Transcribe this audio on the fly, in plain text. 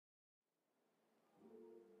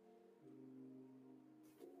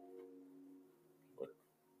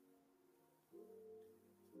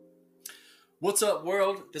What's up,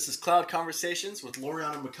 world? This is Cloud Conversations with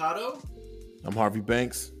Loriana Mikado, I'm Harvey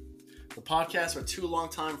Banks. the podcast where two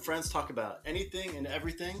longtime friends talk about anything and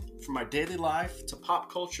everything from our daily life to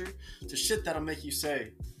pop culture to shit that'll make you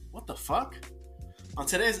say, what the fuck? On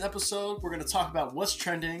today's episode, we're going to talk about what's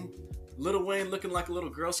trending, Lil Wayne looking like a little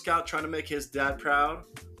Girl Scout trying to make his dad proud,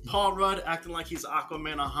 Paul Rudd acting like he's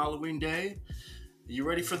Aquaman on Halloween Day. You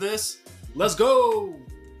ready for this? Let's go!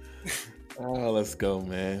 Oh, let's go,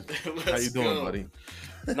 man. How you doing, buddy?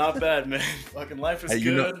 Not bad, man. Fucking life is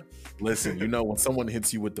good. Listen, when someone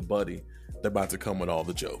hits you with the buddy, they're about to come with all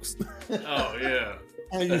the jokes. Oh, yeah.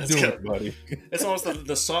 How you doing, buddy? It's almost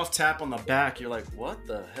the soft tap on the back. You're like, what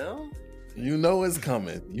the hell? You know it's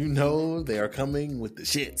coming. You know they are coming with the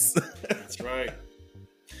shits. That's right.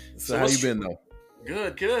 So how you been, though?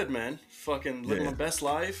 Good, man. Fucking living my best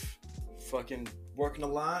life. Fucking working a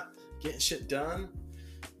lot. Getting shit done.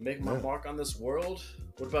 Making my mark on this world.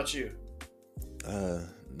 What about you?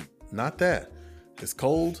 Not that. It's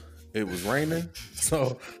cold. It was raining.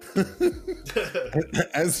 So,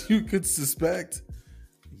 as you could suspect,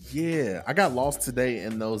 yeah, I got lost today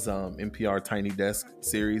in those NPR Tiny Desk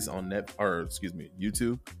series on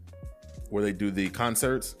YouTube, where they do the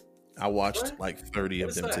concerts. I watched like 30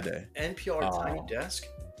 of them today. NPR Tiny Desk?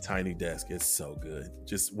 Tiny Desk. It's so good.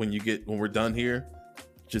 Just when we're done here,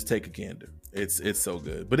 just take a gander. It's so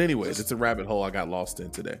good. But anyways, it's a rabbit hole I got lost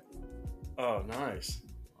in today. Oh, nice.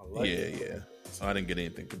 I like it. Yeah. So I didn't get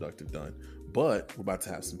anything productive done. But we're about to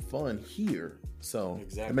have some fun here. So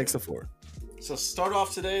It makes up for it. So start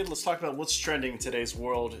off today, let's talk about what's trending in today's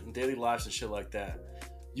world and daily lives and shit like that.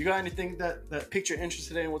 You got anything that piqued your interest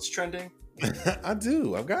today in what's trending? I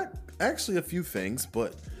do. I've got actually a few things,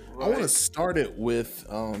 but I want to start it with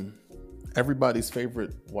everybody's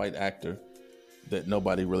favorite white actor that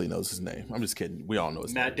nobody really knows his name. I'm just kidding. We all know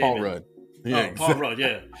his name. Paul Rudd. Yeah, Paul Rudd,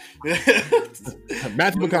 yeah.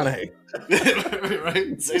 Matthew McConaughey.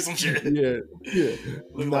 Right? Say some shit.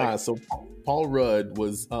 Yeah. So Paul Rudd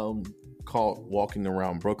was caught walking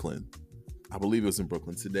around Brooklyn. I believe it was in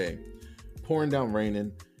Brooklyn today. Pouring down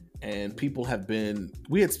raining. And people have been,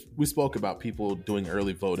 we spoke about people doing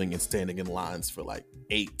early voting and standing in lines for like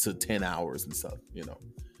 8 to 10 hours and stuff,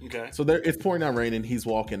 Okay. So it's pouring down rain and he's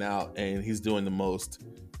walking out and he's doing the most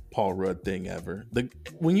Paul Rudd thing ever.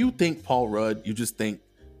 When you think Paul Rudd, you just think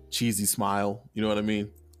cheesy smile. You know what I mean?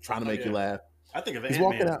 Trying to make you laugh. I think of Ant-Man. He's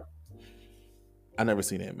walking out. I never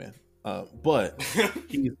seen Ant-Man. But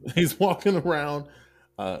he's walking around.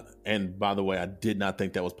 And by the way, I did not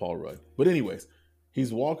think that was Paul Rudd. But anyways,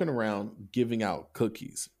 he's walking around giving out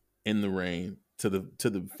cookies in the rain to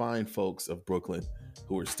the fine folks of Brooklyn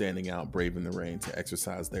who are standing out, braving the rain to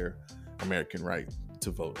exercise their American right to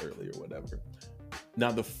vote early or whatever.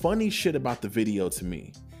 Now, the funny shit about the video to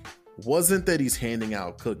me wasn't that he's handing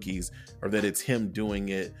out cookies or that it's him doing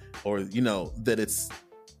it or, that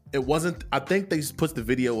it wasn't. I think they put the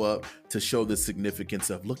video up to show the significance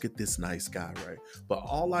of, look at this nice guy, right? But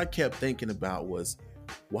all I kept thinking about was,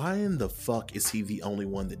 why in the fuck is he the only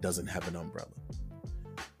one that doesn't have an umbrella?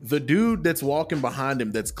 The dude that's walking behind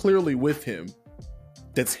him, that's clearly with him,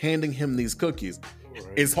 that's handing him these cookies,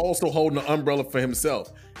 is also holding an umbrella for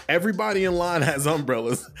himself. Everybody in line has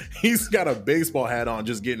umbrellas. He's got a baseball hat on,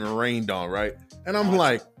 just getting rained on, right? And I'm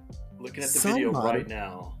like, looking at the video right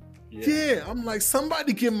now. Yeah, I'm like,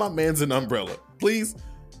 somebody give my man's an umbrella, please.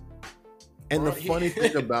 And the funny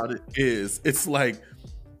thing about it is, it's like,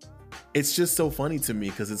 it's just so funny to me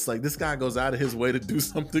because it's like this guy goes out of his way to do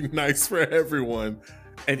something nice for everyone,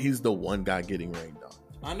 and he's the one guy getting rained on.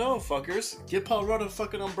 I know, fuckers. Give Paul Rudd a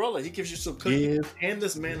fucking umbrella. He gives you some cookies. Hand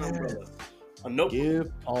this man an umbrella. A notebook.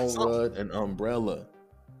 Give Paul Rudd an umbrella.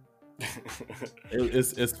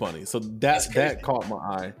 It's funny. So that caught my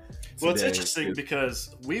eye. Well, it's interesting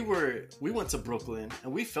because we went to Brooklyn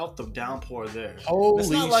and we felt the downpour there. Holy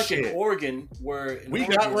shit. It's not like shit. in Oregon where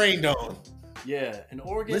got rained on. Yeah, in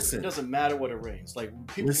Oregon, it doesn't matter what it rains. Like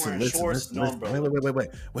people wearing shorts, no umbrella.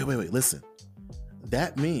 Wait. Listen,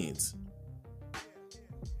 that means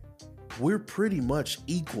we're pretty much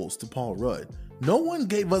equals to Paul Rudd. No one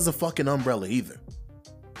gave us a fucking umbrella either.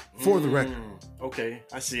 For the record. Okay,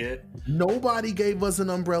 I see it. Nobody gave us an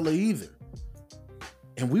umbrella either.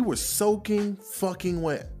 And we were soaking fucking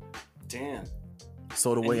wet. Damn.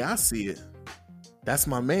 So the way I see it, that's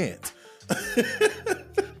my man's.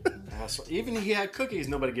 So even if he had cookies,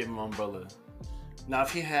 nobody gave him an umbrella. Now,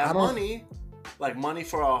 if he had money, like money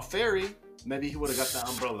for our ferry, maybe he would have got that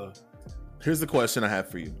umbrella. Here's the question I have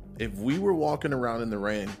for you. If we were walking around in the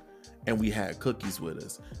rain and we had cookies with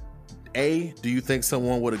us, A, do you think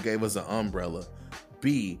someone would have gave us an umbrella?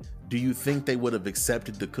 B, do you think they would have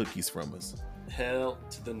accepted the cookies from us? Hell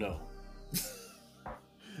to the no.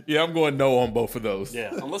 Yeah, I'm going no on both of those.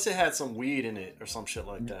 Yeah, unless it had some weed in it or some shit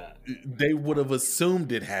like that. They would have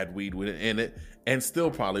assumed it had weed in it and still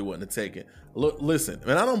probably wouldn't have taken. Look, listen,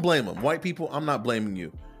 and I don't blame them. White people, I'm not blaming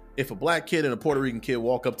you. If a black kid and a Puerto Rican kid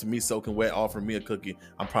walk up to me soaking wet, offering me a cookie,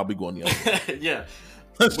 I'm probably going the other way. Yeah.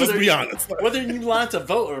 Let's just be honest. Whether you line to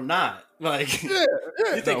vote or not. Like, you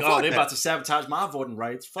think, they about to sabotage my voting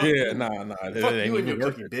rights. Fuck you. Nah. Fuck you and your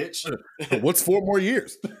cookie, bitch. What's 4 more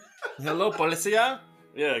years? Hello, policia?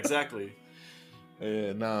 Yeah, exactly.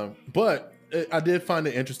 Yeah, nah. But I did find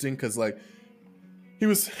it interesting because, like, he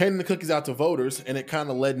was handing the cookies out to voters, and it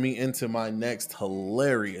kind of led me into my next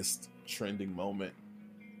hilarious trending moment.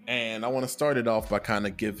 And I want to start it off by kind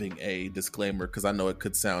of giving a disclaimer because I know it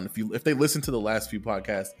could sound, if they listen to the last few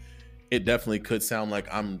podcasts, it definitely could sound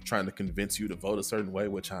like I'm trying to convince you to vote a certain way,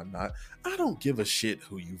 which I'm not. I don't give a shit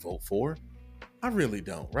who you vote for. I really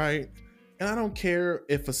don't, right? And I don't care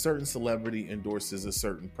if a certain celebrity endorses a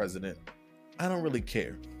certain president. I don't really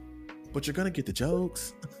care. But you're going to get the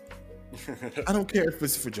jokes. I don't care if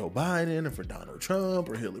it's for Joe Biden or for Donald Trump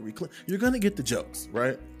or Hillary Clinton. You're going to get the jokes,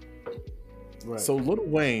 right? Right. So Lil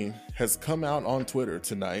Wayne has come out on Twitter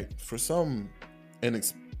tonight for some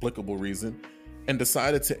inexplicable reason and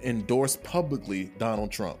decided to endorse publicly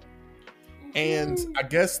Donald Trump. And I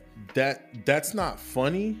guess that's not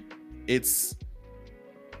funny. It's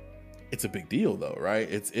a big deal though, right?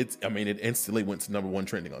 It instantly went to #1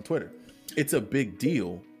 trending on Twitter. It's a big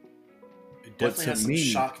deal. It definitely has some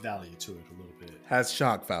shock value to it a little bit. Has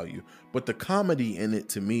shock value. But the comedy in it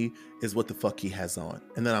to me is what the fuck he has on.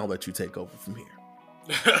 And then I'll let you take over from here.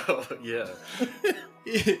 Yeah.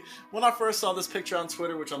 When I first saw this picture on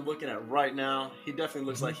Twitter, which I'm looking at right now, he definitely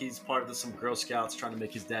looks like he's part of some Girl Scouts trying to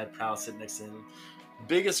make his dad proud sitting next to him.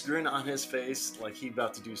 Biggest grin on his face, like he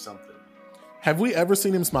about to do something. Have we ever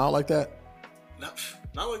seen him smile like that? Not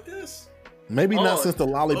like this. Maybe not since the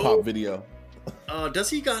lollipop video. Does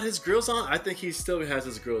he got his grills on? I think he still has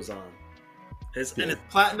his grills on. And his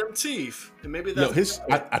platinum teeth. And maybe that's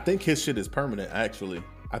I think his shit is permanent, actually.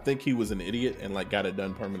 I think he was an idiot and like got it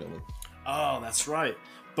done permanently. Oh, that's right.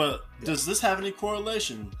 But does this have any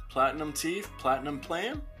correlation? Platinum teeth, platinum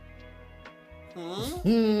plan?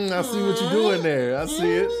 I see what you're doing there. I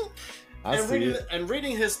see it. And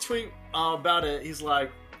reading his tweet about it, he's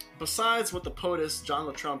like, besides what the POTUS,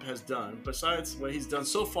 Donald Trump, has done, besides what he's done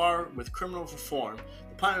so far with criminal reform,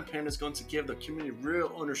 the Platinum Plan is going to give the community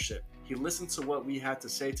real ownership. He listened to what we had to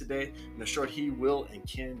say today and assured he will and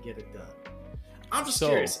can get it done. I'm just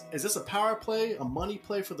curious, is this a power play, a money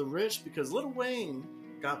play for the rich? Because Lil Wayne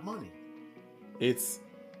got money. It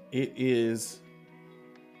is.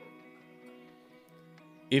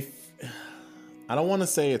 I don't want to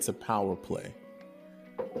say it's a power play,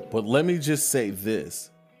 but let me just say this.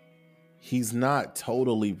 He's not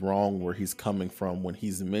totally wrong where he's coming from when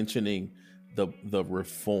he's mentioning the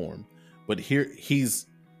reform. But here he's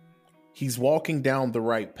walking down the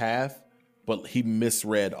right path, but he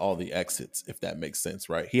misread all the exits, if that makes sense,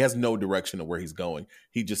 right? He has no direction of where he's going.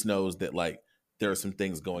 He just knows that like there are some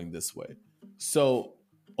things going this way. So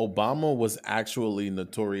Obama was actually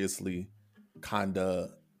notoriously kind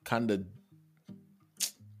of I don't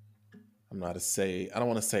want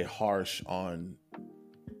to say harsh on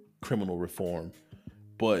criminal reform,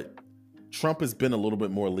 but Trump has been a little bit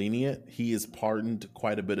more lenient. He has pardoned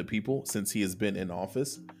quite a bit of people since he has been in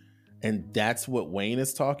office. And that's what Wayne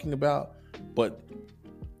is talking about. But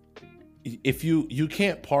if you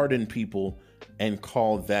can't pardon people and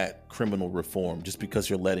call that criminal reform just because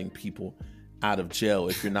you're letting people out of jail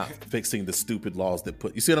if you're not fixing the stupid laws that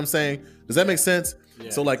you see what I'm saying? Does that make sense?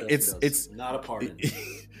 Yeah, so like it's not a pardon.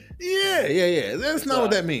 Yeah. That's not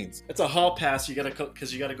what that means. It's a hall pass. You gotta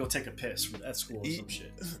go take a piss at school or some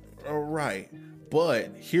shit. All right,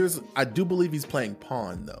 but I do believe he's playing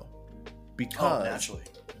pawn though,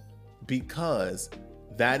 because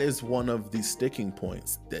that is one of the sticking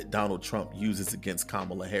points that Donald Trump uses against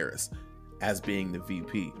Kamala Harris as being the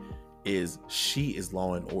VP. Is she is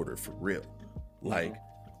law and order for real? Like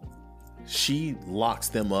she locks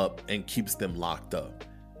them up and keeps them locked up.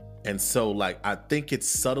 And so like I think it's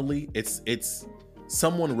subtly it's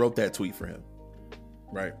someone wrote that tweet for him.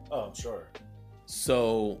 Right? Oh, I'm sure.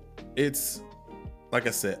 So it's like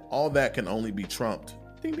I said, all that can only be trumped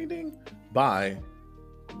ding ding ding by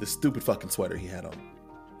the stupid fucking sweater he had on.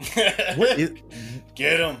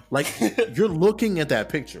 Get him. Like you're looking at that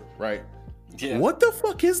picture, right? Yeah. What the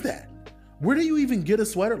fuck is that? Where do you even get a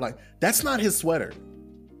sweater? Like that's not his sweater.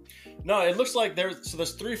 No, it looks like there's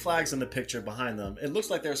 3 flags in the picture behind them. It looks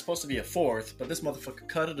like there's supposed to be a 4th, but this motherfucker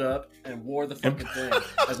cut it up and wore the fucking thing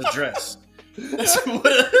as a dress. That's what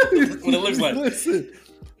it looks like. Listen,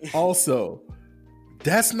 also,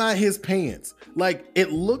 that's not his pants. Like,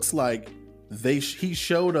 it looks like he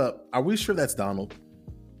showed up. Are we sure that's Donald?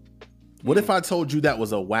 What if I told you that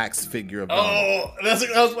was a wax figure of Donald? Oh, I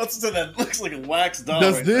was about to say that looks like a wax doll.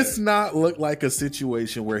 Does this not look like a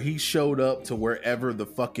situation where he showed up to wherever the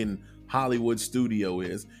fucking Hollywood studio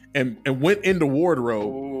is and went into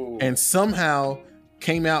wardrobe and somehow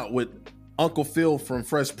came out with Uncle Phil from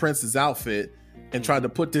Fresh Prince's outfit and tried to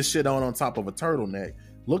put this shit on top of a turtleneck?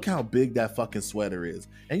 Look how big that fucking sweater is.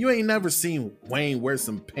 And you ain't never seen Wayne wear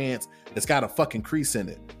some pants that's got a fucking crease in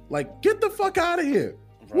it. Like, get the fuck out of here.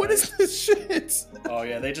 Right. What is this shit? Oh,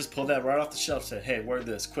 yeah. They just pulled that right off the shelf and said, hey, wear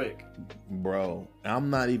this quick. Bro, I'm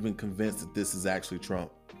not even convinced that this is actually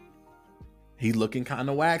Trump. He looking kind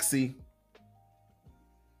of waxy.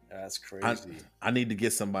 That's crazy. I need to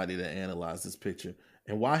get somebody to analyze this picture.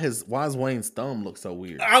 And why is Wayne's thumb look so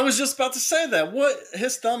weird? I was just about to say that. What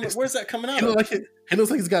his thumb? Where's that coming out? It looks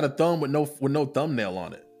like he's got a thumb with no thumbnail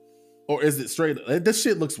on it, or is it straight? This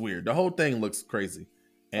shit looks weird. The whole thing looks crazy,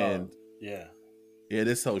 and yeah,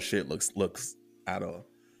 this whole shit looks out of.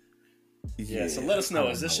 Yeah, so let us know.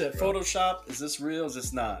 Is this shit Photoshop? Is this real? Is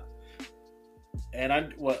this not?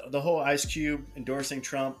 And the whole Ice Cube endorsing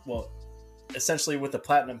Trump. Well, essentially with the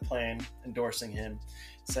platinum plan endorsing him,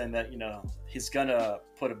 saying that, he's gonna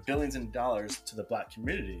put billions in dollars to the black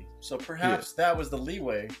community. So perhaps that was the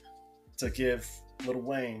leeway to give Lil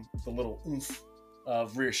Wayne the little oomph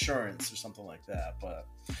of reassurance or something like that. But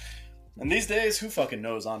in these days, who fucking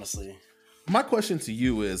knows, honestly? My question to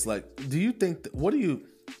you is, like, do you think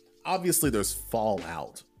obviously there's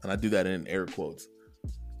fallout, and I do that in air quotes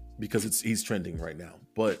because he's trending right now,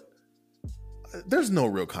 but there's no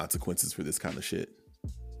real consequences for this kind of shit.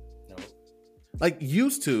 No. Like,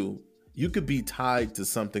 used to, you could be tied to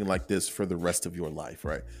something like this for the rest of your life,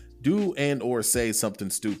 right? Do and or say something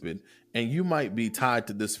stupid, and you might be tied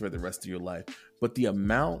to this for the rest of your life. But the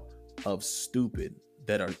amount of stupid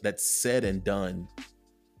that's said and done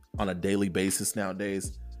on a daily basis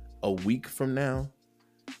nowadays, a week from now,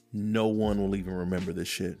 no one will even remember this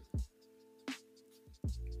shit.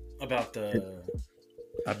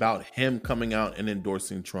 About him coming out and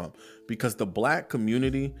endorsing Trump, because the black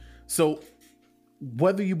community, so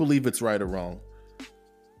whether you believe it's right or wrong,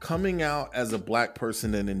 coming out as a black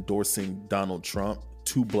person and endorsing Donald Trump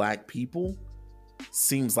to black people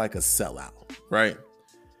seems like a sellout, right?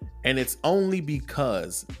 And it's only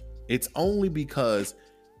because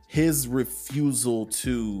his refusal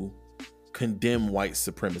to condemn white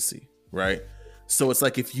supremacy, right? So it's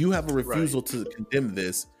like, if you have a refusal to condemn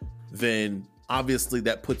this, then obviously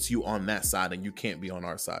that puts you on that side and you can't be on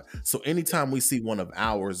our side. So anytime we see one of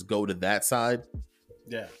ours go to that side,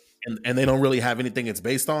 and they don't really have anything it's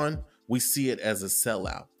based on, we see it as a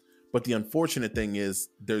sellout. But the unfortunate thing is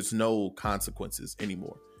there's no consequences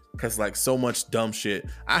anymore, because like so much dumb shit.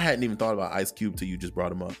 I hadn't even thought about Ice Cube till you just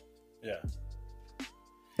brought him up. Yeah.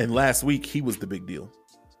 And last week he was the big deal.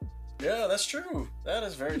 Yeah, that's true. That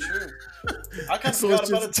is very true. I kind of forgot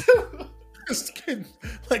about it too.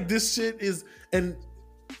 Like, this shit is, and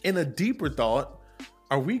in a deeper thought,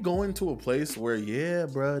 are we going to a place where, yeah,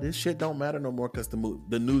 bro, this shit don't matter no more because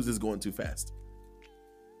the news is going too fast?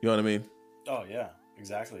 You know what I mean? Oh yeah,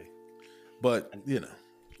 exactly. But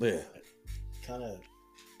kind of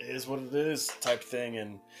is what it is type thing.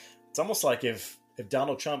 And it's almost like if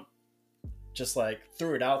Donald Trump just like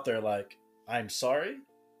threw it out there, like, I'm sorry,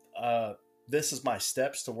 this is my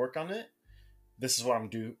steps to work on it, this is what I'm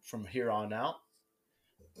doing from here on out,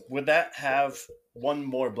 would that have one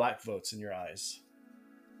more black votes in your eyes?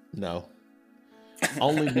 No.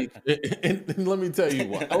 Only and let me tell you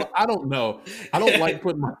what, I don't know. I don't like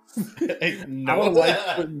putting I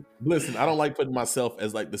don't like putting myself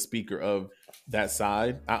as like the speaker of that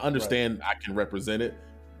side. I understand I can represent it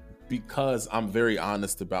because I'm very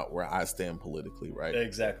honest about where I stand politically, right?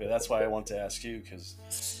 Exactly. That's why I want to ask you, because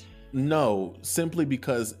simply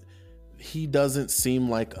because he doesn't seem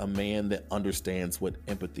like a man that understands what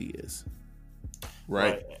empathy is.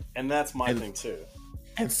 Right. And that's my thing too.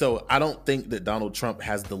 And so I don't think that Donald Trump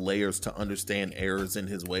has the layers to understand errors in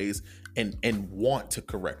his ways and want to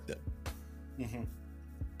correct them. Mm-hmm.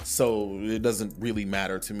 So it doesn't really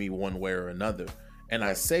matter to me one way or another. And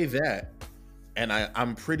I say that, and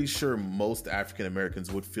I'm pretty sure most African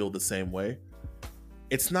Americans would feel the same way.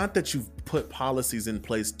 It's not that you've put policies in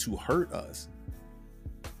place to hurt us.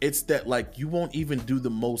 It's that, like, you won't even do the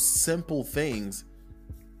most simple things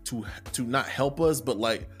to not help us, but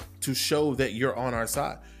like to show that you're on our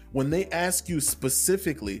side. When they ask you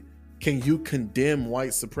specifically, can you condemn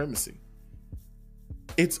white supremacy?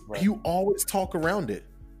 You always talk around it.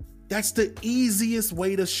 That's the easiest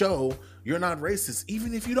way to show you're not racist,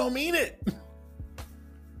 even if you don't mean it.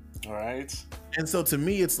 All right. And so to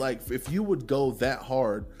me, it's like, if you would go that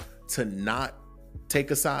hard to not take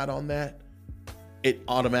a side on that, it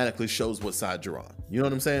automatically shows what side you're on. You know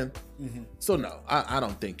what I'm saying? Mm-hmm. So no, I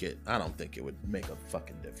don't think it would make a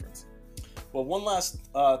fucking difference. Well, one last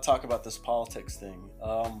talk about this politics thing.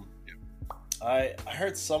 I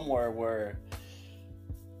heard somewhere where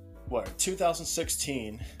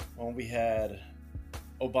 2016, when we had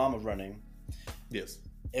Obama running. Yes.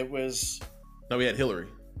 It was. No, we had Hillary.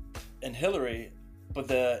 And Hillary, but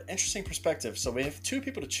the interesting perspective. So we have two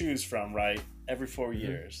people to choose from, right? Every 4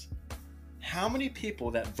 years. How many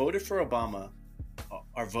people that voted for Obama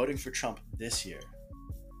are voting for Trump this year?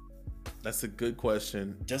 That's a good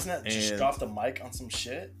question. Doesn't that just drop the mic on some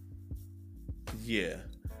shit? Yeah.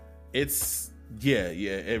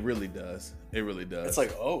 It really does. It really does. It's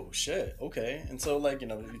like, oh shit, okay. And so, like, you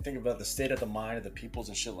know, you think about the state of the mind of the peoples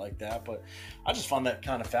and shit like that, but I just found that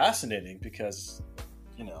kind of fascinating because,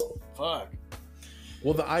 you know, fuck.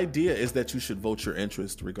 Well, the idea is that you should vote your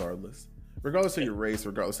interest regardless of your race,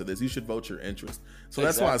 regardless of this. You should vote your interest. So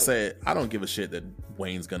that's why I say I don't give a shit that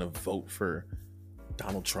Wayne's gonna vote for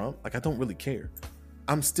Donald Trump. Like, I don't really care.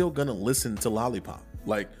 I'm still gonna listen to Lollipop.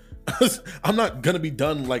 Like, I'm not gonna be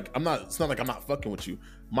done. Like, it's not like I'm not fucking with you.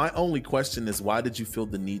 My only question is, why did you feel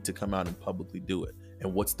the need to come out and publicly do it?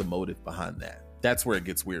 And what's the motive behind that? That's where it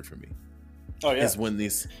gets weird for me. Oh yeah. Is when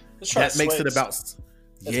that makes it about.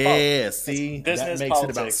 See, business, that makes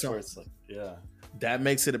politics, it about something. That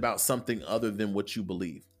makes it about something other than what you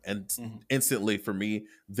believe. And instantly, for me,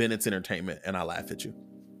 then it's entertainment, and I laugh at you.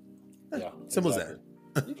 Yeah, simple as that.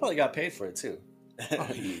 You probably got paid for it too.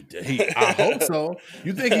 I hope so.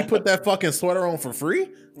 You think he put that fucking sweater on for free?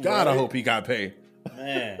 God, right? I hope he got paid.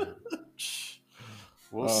 Man,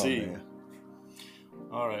 we'll see. Man.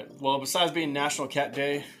 All right. Well, besides being National Cat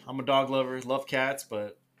Day, I'm a dog lover, love cats,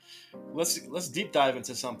 but let's deep dive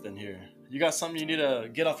into something here. You got something you need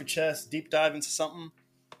to get off your chest? Deep dive into something?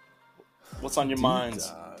 What's on your mind?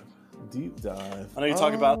 Deep dive. I know you're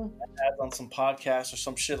talking about ads on some podcasts or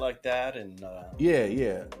some shit like that, and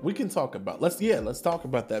yeah, we can talk about. Let's talk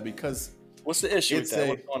about that, because what's the issue with that?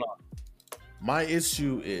 What's going on? My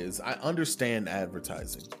issue is, I understand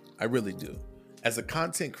advertising. I really do. As a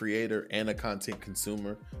content creator and a content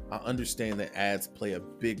consumer, I understand that ads play a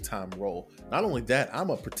big time role. Not only that,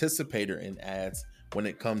 I'm a participator in ads when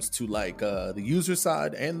it comes to like the user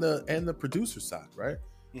side and the producer side, right?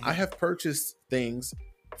 Mm-hmm. I have purchased things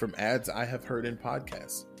from ads I have heard in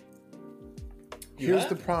podcasts. Here's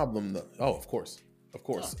the problem, though. Oh, of course.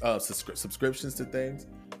 Subscriptions to things.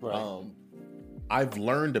 Right. I've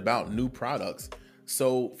learned about new products.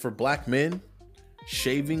 So for black men,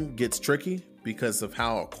 shaving gets tricky because of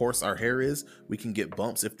how coarse our hair is. We can get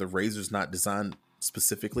bumps if the razor's not designed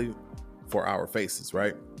specifically for our faces,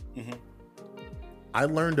 right? Mm-hmm. I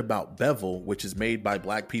learned about Bevel, which is made by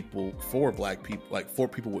black people for black people, like for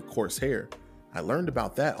people with coarse hair. I learned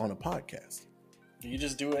about that on a podcast. Do you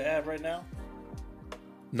just do an ad right now?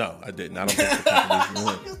 No, I didn't. I don't think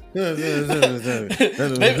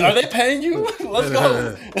the Are they paying you? Let's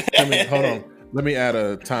go. Hold on. Let me add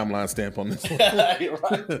a timeline stamp on this one. Right.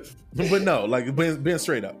 But no, like being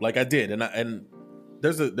straight up, like I did, and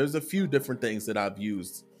there's a few different things that I've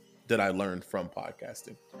used that I learned from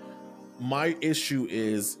podcasting. My issue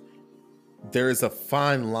is there is a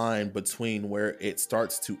fine line between where it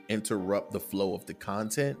starts to interrupt the flow of the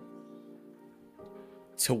content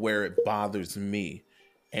to where it bothers me.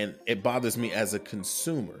 And it bothers me as a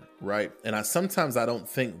consumer, right? And sometimes I don't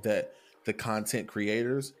think that the content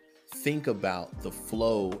creators think about the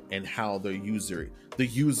flow and how the user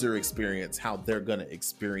experience, how they're going to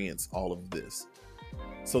experience all of this.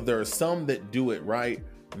 So there are some that do it right.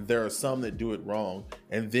 There are some that do it wrong.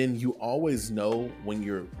 And then you always know when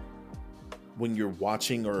you're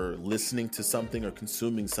watching or listening to something or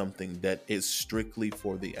consuming something that is strictly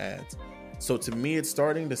for the ads. So to me, it's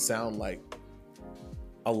starting to sound like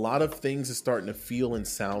a lot of things are starting to feel and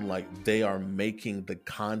sound like they are making the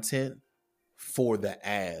content for the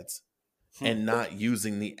ads and not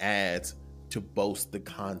using the ads to boast the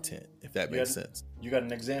content, if that makes sense. You got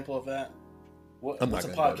an example of that? What's a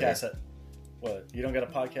podcast? What, you don't got a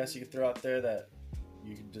podcast you can throw out there that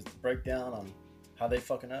you can just break down on how they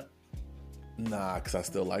fucking up? Nah, because I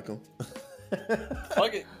still like them.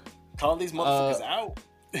 Fuck it. Call these motherfuckers out.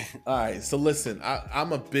 All right, so listen,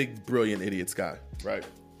 I'm a big Brilliant Idiots guy, right?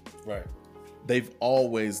 Right. They've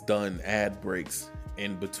always done ad breaks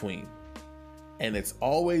in between. And it's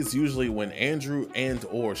always usually when Andrew and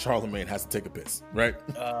or Charlemagne has to take a piss, right?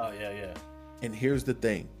 Yeah. And here's the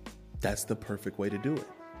thing. That's the perfect way to do it.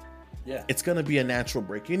 Yeah. It's going to be a natural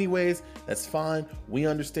break anyways. That's fine. We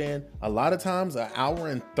understand. A lot of times, an hour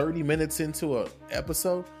and 30 minutes into an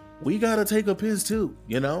episode, we got to take a piss too,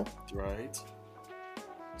 you know? Right.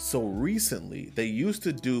 So recently, they used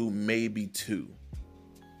to do maybe 2.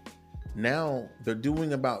 Now they're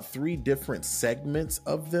doing about 3 different segments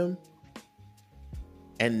of them.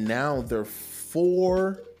 And now they're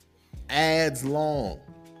 4 ads long.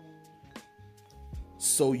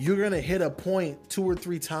 So you're going to hit a point 2 or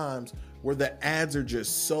 3 times where the ads are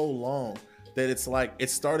just so long that it's like,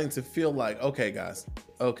 it's starting to feel like, okay, guys,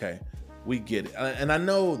 okay, we get it. And I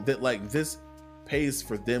know that like this pays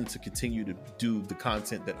for them to continue to do the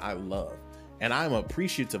content that I love. And I'm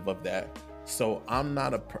appreciative of that. So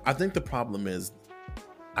I think the problem is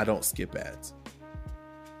I don't skip ads.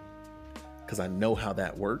 Because I know how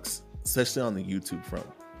that works, especially on the YouTube front.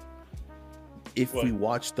 If we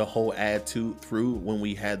watch the whole ad through when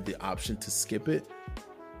we had the option to skip it,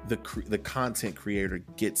 the content creator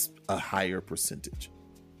gets a higher percentage.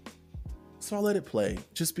 So I'll let it play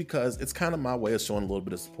just because it's kind of my way of showing a little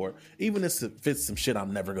bit of support, even if it's some shit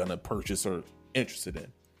I'm never going to purchase or interested in.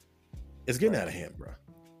 It's getting out of hand, bro.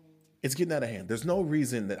 It's getting out of hand. There's no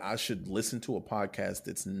reason that I should listen to a podcast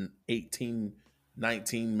that's 18,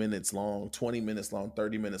 19 minutes long, 20 minutes long,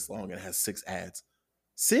 30 minutes long, and has 6 ads.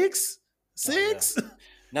 6? Oh, yeah.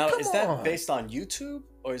 Now, is that based on YouTube,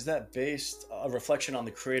 or is that based a reflection on the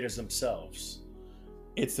creators themselves?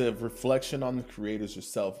 It's a reflection on the creators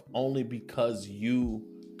yourself, only because you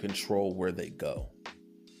control where they go.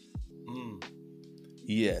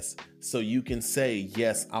 Yes. So you can say,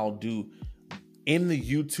 yes, I'll do. In the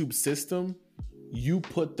YouTube system, you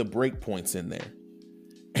put the breakpoints in there.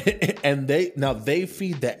 And they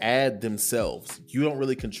feed the ad themselves. You don't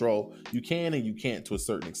really control. You can and you can't to a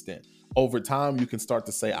certain extent. Over time, you can start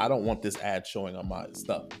to say, I don't want this ad showing on my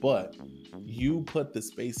stuff, but you put the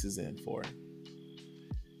spaces in for it.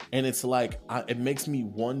 And it's like, it makes me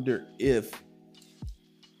wonder if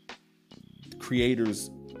creators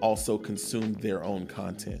also consume their own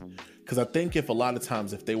content. Because I think if a lot of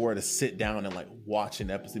times, if they were to sit down and like watch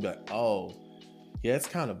an episode, be like, oh, yeah, it's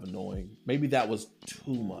kind of annoying. Maybe that was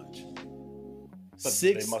too much. But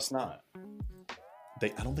 6, they must not.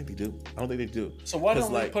 I don't think they do. So why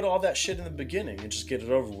don't they put all that shit in the beginning and just get it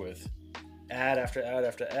over with? Ad after ad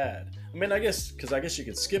after ad. I mean, I guess you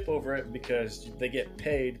could skip over it because they get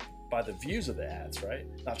paid by the views of the ads, right?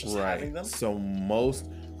 Not just having them. So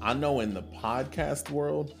I know in the podcast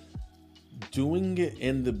world, doing it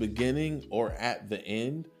in the beginning or at the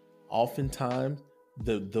end, oftentimes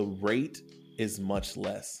the rate is much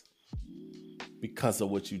less because of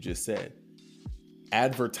what you just said.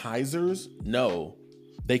 Advertisers know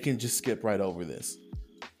they can just skip right over this,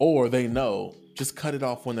 or they know just cut it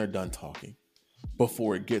off when they're done talking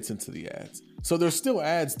before it gets into the ads. So there's still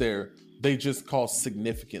ads there. They just cost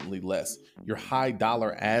significantly less. Your high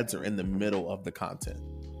dollar ads are in the middle of the content.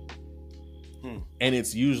 And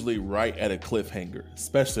it's usually right at a cliffhanger,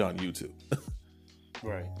 especially on YouTube.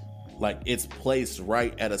 Right. Like it's placed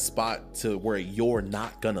right at a spot to where you're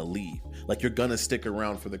not gonna leave. Like you're gonna stick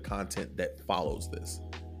around for the content that follows this.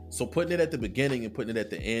 So putting it at the beginning and putting it at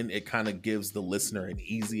the end, it kind of gives the listener an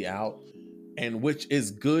easy out, and which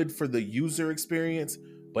is good for the user experience.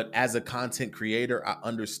 But as a content creator, I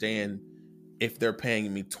understand if they're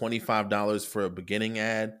paying me $25 for a beginning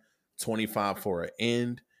ad, $25 for an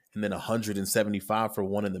end, and then $175 for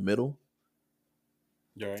one in the middle.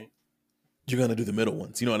 You're right. You're going to do the middle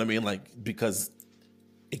ones. You know what I mean? Like, because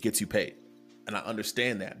it gets you paid. And I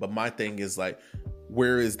understand that. But my thing is like,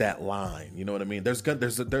 where is that line? You know what I mean? There's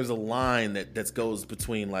a line that goes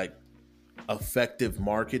between like effective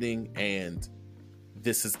marketing and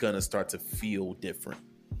this is going to start to feel different.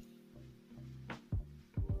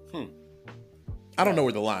 I don't know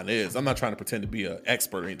where the line is. I'm not trying to pretend to be an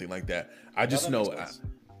expert or anything like that. I just know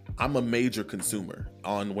I'm a major consumer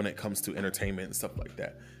when it comes to entertainment and stuff like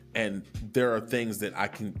that. And there are things that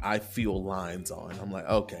I feel lines on. I'm like,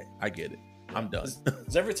 okay, I get it. I'm done.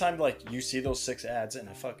 Is every time like you see those 6 ads in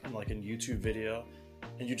a fucking like a YouTube video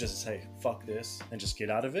and you just say, fuck this and just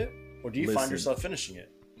get out of it? Or do you find yourself finishing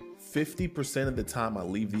it? 50% of the time I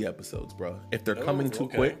leave the episodes, bro. If they're coming too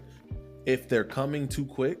quick,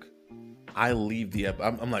 I leave the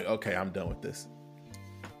episode. I'm like, okay, I'm done with this.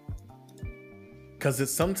 Because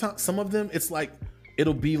it's sometimes some of them, it's like,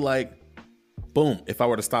 it'll be like, boom, if I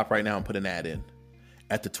were to stop right now and put an ad in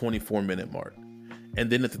at the 24-minute mark, and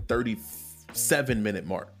then at the 37-minute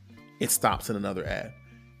mark, it stops at another ad.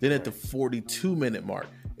 Then at the 42-minute mark,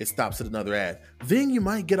 it stops at another ad. Then you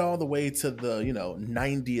might get all the way to the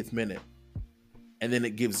 90th minute, and then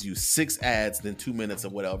it gives you 6 ads, then 2 minutes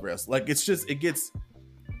of whatever else. Like it's just, it gets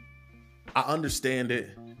I understand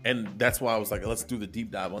it, and that's why I was like, let's do the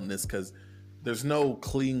deep dive on this, because there's no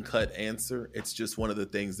clean cut answer. It's just one of the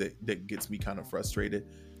things that gets me kind of frustrated,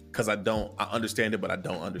 because I understand it, but I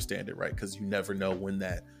don't understand it, right? Because you never know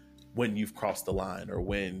when you've crossed the line, or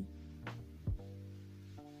when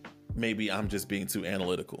maybe I'm just being too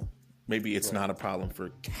analytical. Maybe it's not a problem for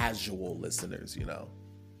casual listeners, you know?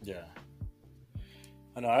 Yeah.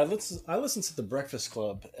 I know. I listen to The Breakfast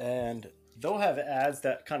Club, and they'll have ads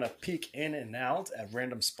that kind of peek in and out at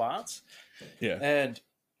random spots. Yeah. And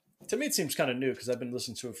to me, it seems kind of new because I've been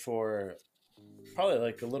listening to it for probably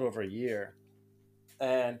like a little over a year.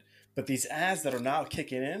 But these ads that are now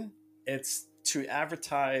kicking in, it's to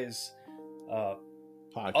advertise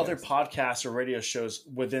other podcasts or radio shows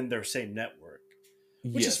within their same network,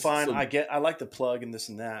 which is fine. So, I like the plug and this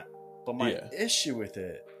and that, but my issue with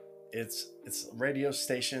it, it's radio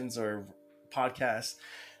stations or podcasts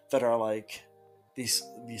that are like these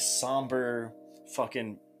somber,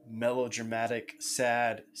 fucking melodramatic,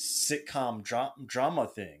 sad sitcom drama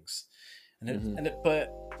things, but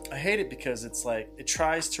I hate it because it's like it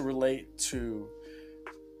tries to relate to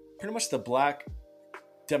pretty much the Black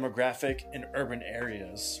demographic in urban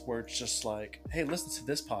areas, where it's just like, hey, listen to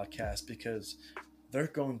this podcast because they're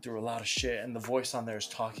going through a lot of shit, and the voice on there is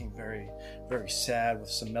talking very, very sad with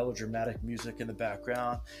some melodramatic music in the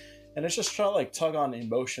background. And it's just trying to like tug on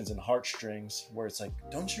emotions and heartstrings, where it's like,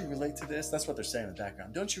 don't you relate to this? That's what they're saying in the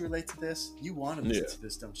background. Don't you relate to this? You want to listen to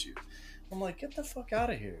this, don't you? I'm like, get the fuck out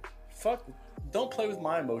of here. Fuck, don't play with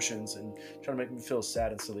my emotions and try to make me feel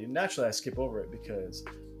sad and silly. Naturally, I skip over it because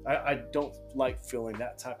I don't like feeling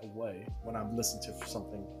that type of way when I'm listening to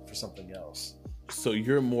for something else. So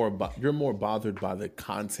you're more bothered by the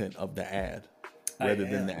content of the ad rather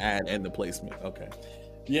than the ad and the placement. Okay.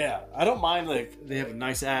 Yeah, I don't mind like they have a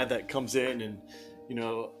nice ad that comes in and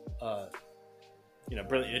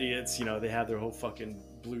Brilliant Idiots, they have their whole fucking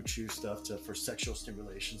Blue Chew stuff for sexual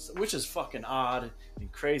stimulation, which is fucking odd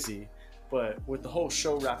and crazy. But with the whole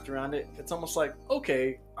show wrapped around it, it's almost like,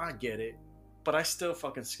 okay, I get it, but I still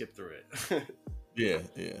fucking skip through it. Yeah,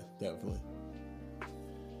 definitely.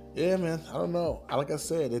 Yeah, man, I don't know. Like I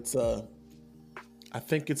said, it's I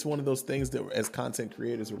think it's one of those things that as content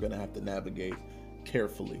creators, we're going to have to navigate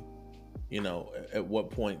carefully. At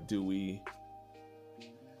what point do we...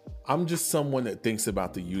 I'm just someone that thinks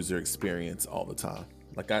about the user experience all the time.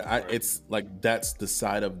 Like it's like that's the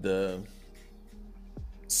side of the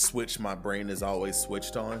switch my brain is always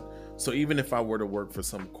switched on. So even if I were to work for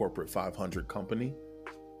some corporate 500 company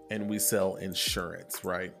and we sell insurance,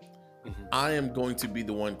 right? Mm-hmm. I am going to be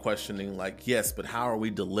the one questioning, like, yes, but how are we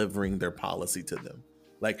delivering their policy to them?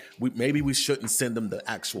 Like, maybe we shouldn't send them the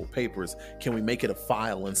actual papers. Can we make it a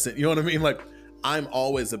file and send? You know what I mean? Like, I'm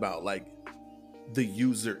always about like the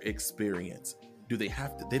user experience. Do they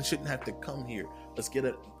have to? They shouldn't have to come here. Let's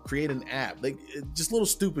create an app. Like, just little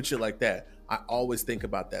stupid shit like that. I always think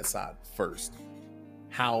about that side first.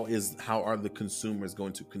 How are the consumers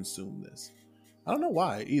going to consume this? I don't know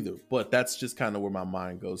why either, but that's just kind of where my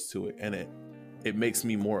mind goes to it, and it makes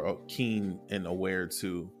me more keen and aware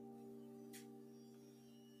to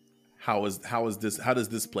how does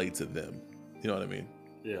this play to them? You know what I mean?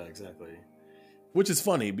 Yeah, exactly. Which is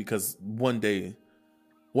funny because one day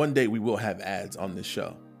we will have ads on this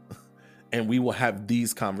show, and we will have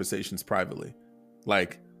these conversations privately.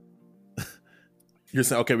 Like, you're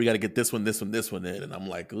saying, okay, we got to get this one in, and I'm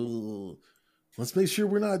like, ooh, let's make sure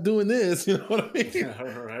we're not doing this. You know what I mean? Yeah,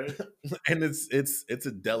 right. And it's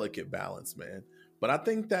a delicate balance, man. But I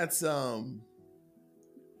think that's I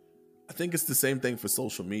think it's the same thing for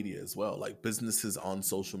social media as well. Like businesses on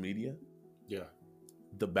social media. Yeah.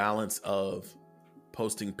 The balance of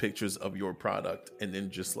posting pictures of your product and then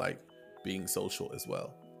just like being social as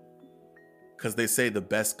well. Because they say the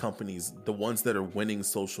best companies, the ones that are winning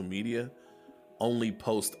social media, only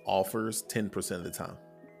post offers 10% of the time.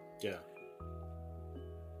 Yeah.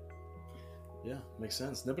 Yeah, makes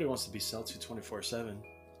sense. Nobody wants to be sold to 24/7.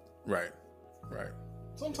 Right.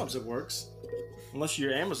 Sometimes it works. Unless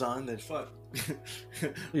you're Amazon, then fuck.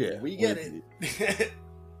 Yeah. We get it.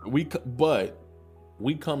 But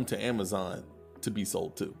we come to Amazon to be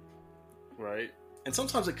sold to. Right. And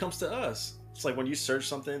sometimes it comes to us. It's like when you search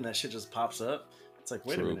something, that shit just pops up. It's like,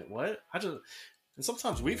 wait a minute, what? And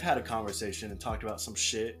sometimes we've had a conversation and talked about some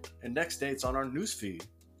shit, and next day it's on our newsfeed.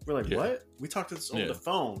 We're like, what? We talked to this over the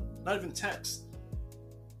phone, not even text.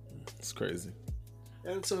 It's crazy.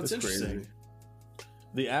 And so it's interesting. Crazy.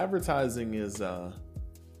 The advertising is,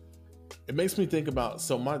 it makes me think about,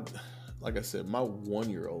 like I said, my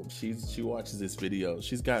 1-year-old, she watches this video.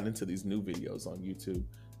 She's gotten into these new videos on YouTube.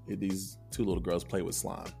 These two little girls play with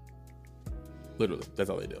slime. Literally, that's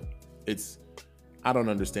all they do. I don't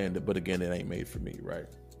understand it, but again, it ain't made for me, right?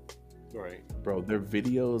 Right. Bro, their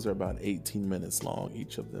videos are about 18 minutes long,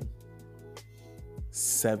 each of them.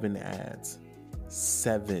 7 ads.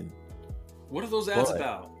 7. What are those ads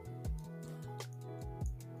about?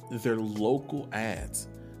 They're local ads.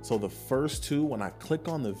 So the first 2, when I click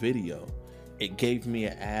on the video, it gave me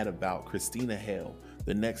an ad about Christina Hale.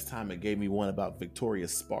 The next time it gave me one about Victoria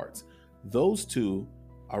Sparks. Those 2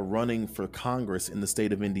 are running for Congress in the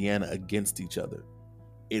state of Indiana against each other.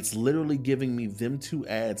 It's literally giving me them 2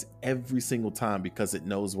 ads every single time because it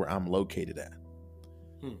knows where I'm located at.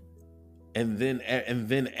 And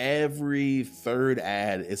then every third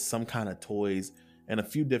ad is some kind of toys and a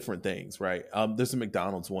few different things, right? There's a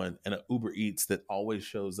McDonald's one and an Uber Eats that always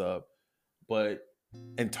shows up,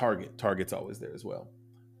 and Target's always there as well.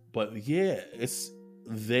 But yeah, as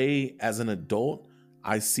an adult,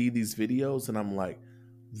 I see these videos and I'm like,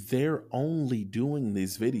 they're only doing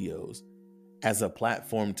these videos as a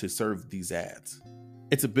platform to serve these ads.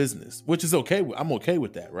 It's a business, which is okay. I'm okay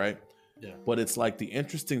with that, right? Yeah. But it's like the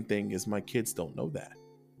interesting thing is my kids don't know that.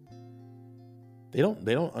 They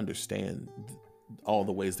don't understand all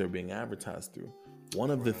the ways they're being advertised through.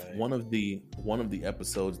 One of the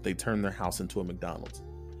episodes, they turn their house into a McDonald's.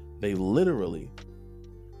 They literally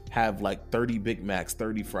have like 30 Big Macs,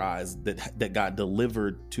 30 fries that got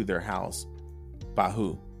delivered to their house by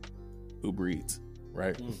who? Uber Eats,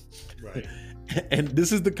 right? Right. And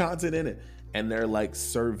this is the content in it. And they're like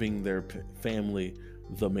serving their family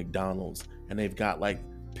the McDonald's, and they've got like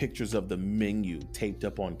pictures of the menu taped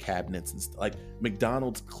up on cabinets and stuff. Like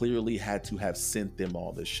McDonald's clearly had to have sent them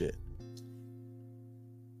all this shit.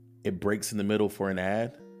 It breaks in the middle for an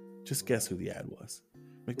ad. Just guess who the ad was.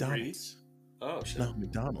 McDonald's. Uber Eats? Oh shit. No,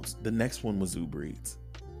 McDonald's. The next one was Uber Eats.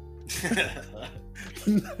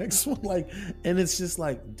 The next one, and it's just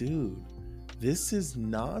like, dude, this is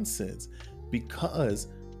nonsense, because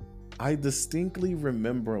I distinctly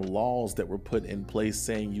remember laws that were put in place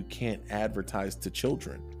saying you can't advertise to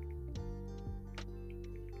children.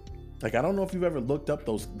 Like, I don't know if you've ever looked up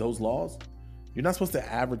those laws. You're not supposed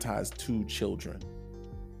to advertise to children.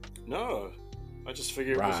 No, I just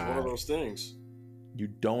figured it was one of those things. You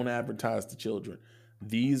don't advertise to children.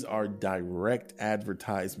 These are direct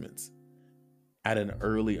advertisements at an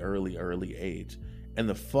early age. And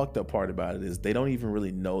the fucked up part about it is they don't even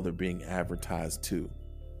really know they're being advertised to.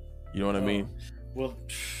 You know what I mean? Well,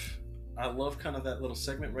 I love kind of that little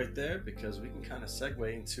segment right there, because we can kind of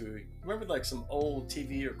segue into, remember like some old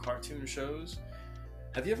TV or cartoon shows?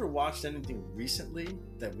 Have you ever watched anything recently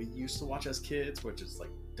that we used to watch as kids, which is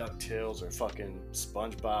like DuckTales or fucking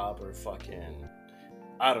SpongeBob or fucking,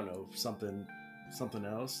 I don't know, something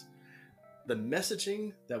else? The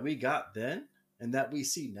messaging that we got then and that we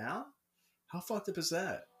see now, how fucked up is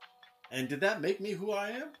that? And did that make me who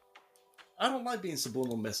I am? I don't like being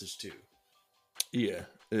subliminal message too. Yeah.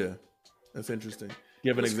 That's interesting. You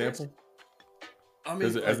have an example? I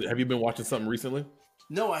mean, have you been watching something recently?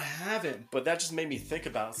 No, I haven't. But that just made me think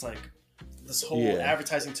about, it's like this whole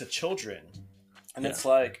advertising to children, and it's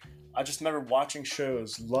like, I just remember watching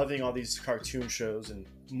shows, loving all these cartoon shows and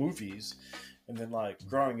movies, and then like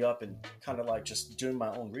growing up and kind of like just doing my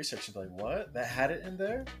own research and be like, what? That had it in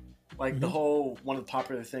there? Like the whole, one of the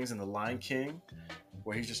popular things in The Lion King,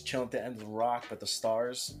 where he's just chilling at the end of the rock, but the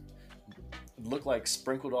stars look like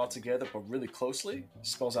sprinkled all together, but really closely.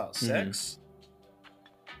 Spells out sex.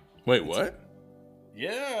 Wait, what?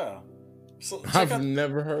 Yeah. So I've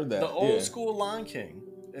never heard that. The old school Lion King.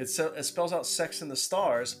 It spells out sex in the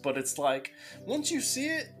stars, but it's like, once you see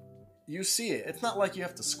it, you see it. It's not like you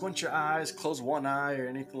have to squint your eyes, close one eye, or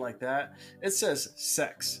anything like that. It says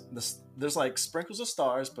sex. There's like sprinkles of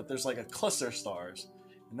stars, but there's like a cluster of stars,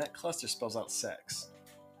 and that cluster spells out sex.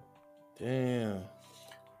 Damn.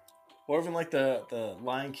 Or even like the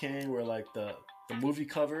Lion King, where like the movie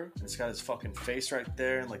cover, it's got his fucking face right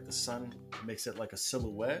there, and like the sun makes it like a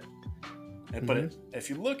silhouette. And but if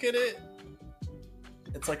you look at it,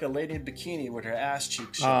 it's like a lady in bikini with her ass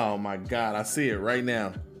cheeks showing. Oh my god, I see it right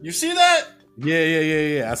now. You see that?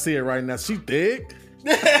 Yeah. I see it right now. She thick.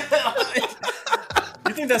 You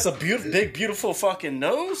think that's a big, beautiful fucking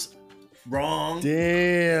nose? Wrong.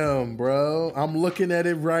 Damn, bro. I'm looking at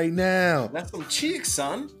it right now. That's some cheeks,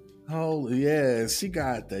 son. Oh, yeah. She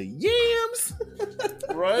got the yams.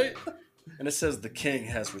 Right? And it says the king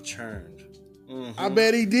has returned. Mm-hmm. I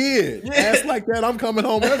bet he did. Yeah. Ass like that, I'm coming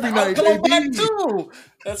home every night. I'm coming back too.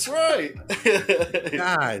 That's right.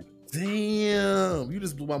 God damn. You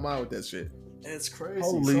just blew my mind with that shit. It's crazy.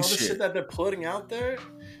 Holy all shit. the shit that they're putting out there,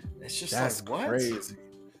 it's just that's like, what? Crazy.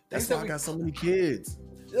 That's why I got so many kids.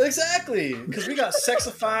 Exactly. Because we got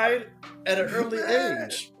sexified at an early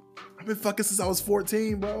age. I've been fucking since I was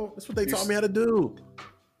 14, bro. That's what they You taught s- me how to do.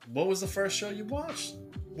 What was the first show you watched?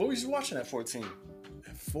 What was you watching at 14?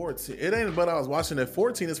 At 14. It ain't what I was watching at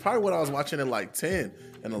 14. It's probably what I was watching at like 10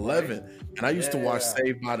 and 11. And I used to watch Yeah.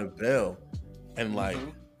 Saved by the Bell. And like,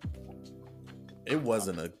 Mhm. it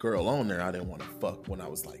wasn't a girl on there I didn't want to fuck when I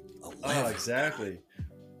was like 11. Oh, exactly.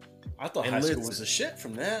 I thought And high school listen- was the shit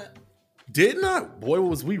from that. Did not. Boy,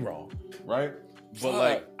 was we wrong. Right? But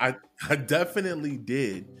like, Fuck. I definitely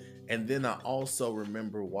did. And then I also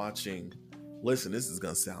remember watching, listen, this is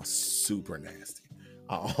going to sound super nasty.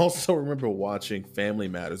 I also remember watching Family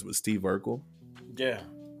Matters with Steve Urkel. Yeah.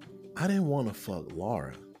 I didn't want to fuck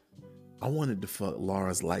Laura. I wanted to fuck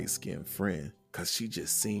Laura's light-skinned friend because she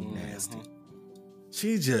just seemed nasty.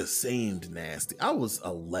 She just seemed nasty. I was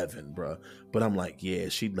 11, bro. But I'm like, yeah,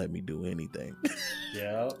 she'd let me do anything.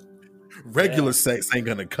 Yeah. Regular sex ain't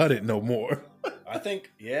going to cut it no more. I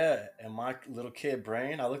think, yeah, in my little kid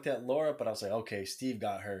brain, I looked at Laura, but I was like, okay, Steve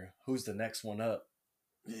got her. Who's the next one up?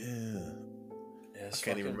 Yeah. Yeah, I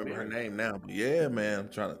can't even remember her name now. But yeah, man, I'm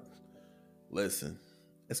trying to listen.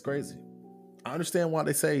 It's crazy. I understand why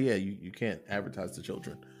they say, yeah, you can't advertise to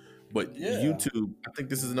children. But Yeah. YouTube, I think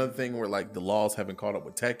this is another thing where like the laws haven't caught up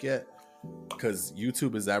with tech yet. Because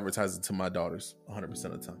YouTube is advertising to my daughters 100%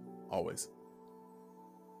 of the time. Always.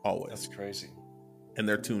 That's crazy. And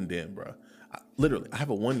they're tuned in, bro. I have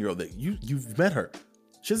a 1-year-old that you've met her.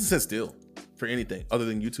 She doesn't sit still for anything other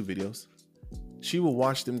than YouTube videos. She will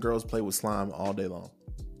watch them girls play with slime all day long.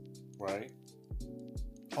 Right.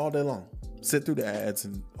 All day long. Sit through the ads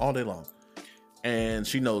and all day long. And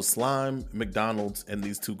she knows slime, McDonald's, and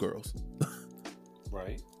these 2 girls.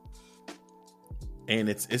 Right. And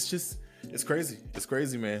it's crazy. It's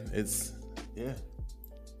crazy, man. Yeah.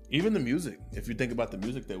 Even the music. If you think about the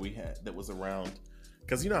music that we had that was around,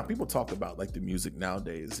 because you know how people talk about like the music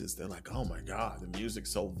nowadays is they're like, oh my God, the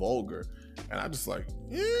music's so vulgar. And I'm just like,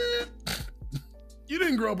 yeah. You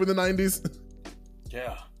didn't grow up in the 90s.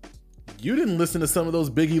 Yeah. You didn't listen to some of those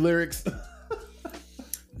Biggie lyrics.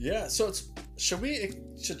 Yeah. So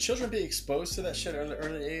should children be exposed to that shit at an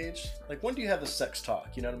early age? Like, when do you have the sex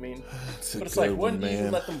talk? You know what I mean? But it's like, when do you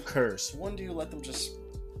let them curse? When do you let them just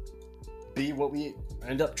be what we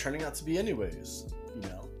end up turning out to be anyways? You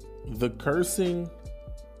know? The cursing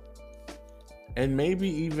and maybe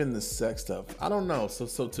even the sex stuff. I don't know.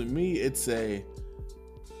 So to me, it's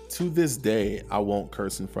to this day, I won't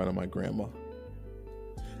curse in front of my grandma.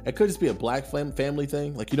 It could just be a black family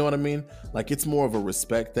thing. Like, you know what I mean? Like, it's more of a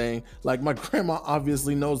respect thing. Like, my grandma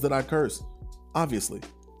obviously knows that I curse. Obviously.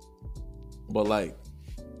 But, like,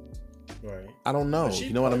 Right. I don't know. She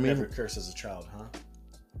You know what I mean? Never cursed as a child, huh?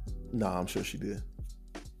 Nah, I'm sure she did.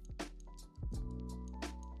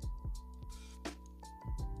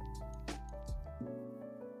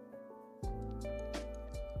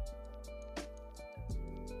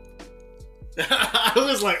 I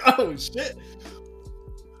was like, oh shit.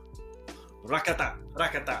 Rakata,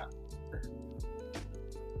 rakata.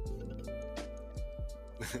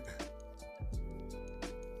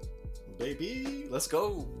 Baby, let's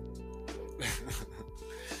go.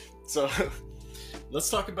 So, let's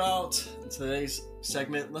talk about today's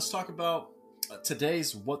segment. Let's talk about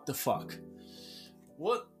today's what the fuck.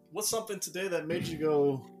 What's something today that made you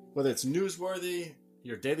go, whether it's newsworthy,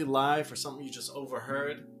 your daily life, or something you just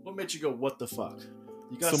overheard? What made you go, what the fuck?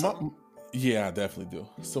 You got something? Yeah, I definitely do.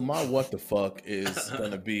 So my what the fuck is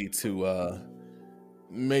gonna be to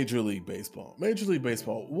Major League Baseball. Major League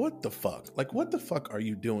Baseball, what the fuck? Like, what the fuck are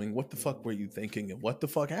you doing? What the fuck were you thinking? And what the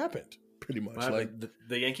fuck happened? Pretty much. Like,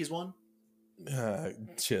 the Yankees won?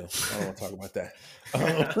 Chill. I don't want to talk about that.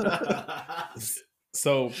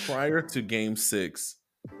 So prior to Game 6,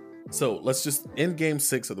 so let's just, in Game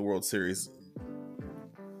 6 of the World Series,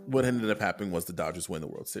 what ended up happening was the Dodgers win the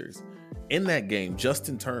World Series. In that game,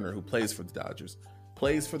 Justin Turner, who plays for the Dodgers,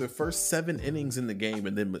 plays for the first 7 innings in the game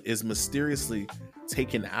and then is mysteriously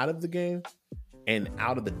taken out of the game and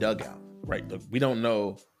out of the dugout, right? Look, we don't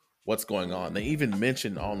know what's going on. They even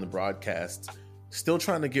mentioned on the broadcast, still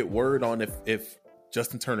trying to get word on if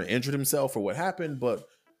Justin Turner injured himself or what happened, but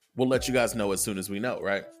we'll let you guys know as soon as we know,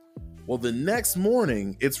 right? Well, the next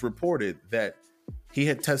morning, it's reported that he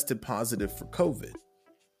had tested positive for COVID.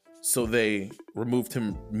 So they removed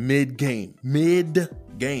him mid-game.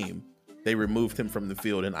 They removed him from the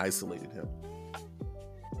field and isolated him.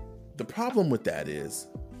 The problem with that is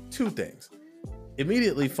 2 things.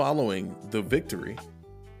 Immediately following the victory,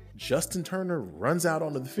 Justin Turner runs out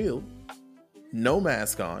onto the field, no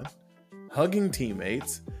mask on, hugging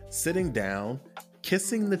teammates, sitting down,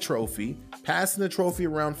 kissing the trophy, passing the trophy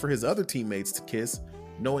around for his other teammates to kiss,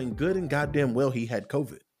 knowing good and goddamn well he had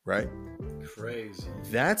COVID, right? Crazy.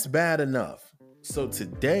 That's bad enough. So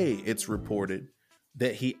today it's reported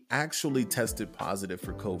that he actually tested positive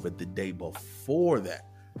for COVID the day before that.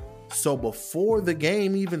 So before the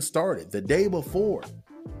game even started, the day before,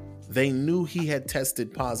 they knew he had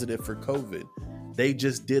tested positive for COVID. They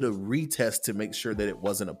just did a retest to make sure that it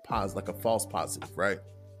wasn't a false positive, right?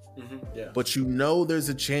 Mm-hmm, yeah. But there's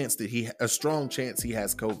a strong chance he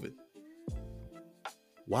has COVID.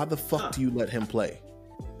 Why the fuck do you let him play?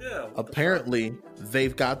 Yeah. Apparently,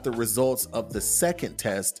 they've got the results of the second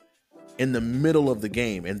test in the middle of the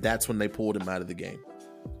game, and that's when they pulled him out of the game.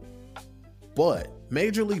 But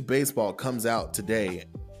Major League Baseball comes out today,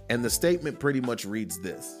 and the statement pretty much reads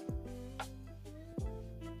this: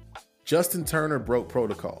 Justin Turner broke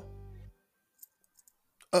protocol.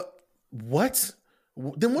 What?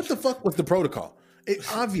 Then what the fuck was the protocol?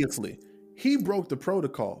 Obviously, he broke the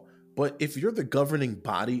protocol. But if you're the governing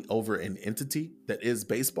body over an entity that is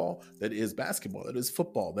baseball, that is basketball, that is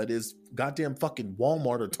football, that is goddamn fucking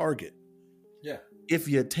Walmart or Target. Yeah. If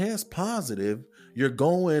you test positive, you're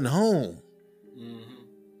going home. Mm-hmm.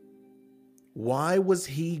 Why was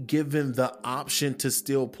he given the option to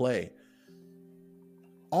still play?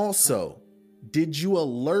 Also, did you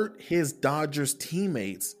alert his Dodgers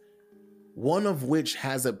teammates, one of which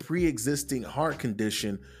has a pre-existing heart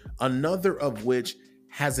condition, another of which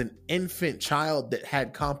has an infant child that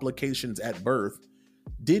had complications at birth?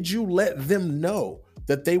 Did you let them know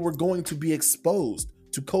that they were going to be exposed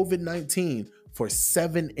to COVID-19 for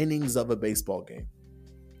 7 innings of a baseball game?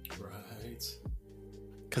 Right.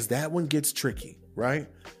 Because that one gets tricky, right?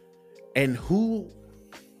 And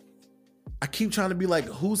I keep trying to be like,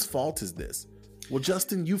 whose fault is this? Well,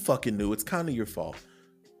 Justin, you fucking knew. It's kind of your fault.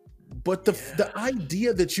 But the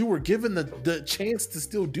idea that you were given the chance to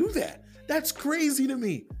still do that, that's crazy to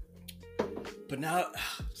me. But now,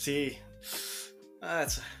 see,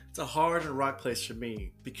 it's a hard and rock place for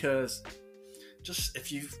me, because just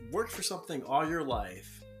if you've worked for something all your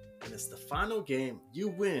life and it's the final game, you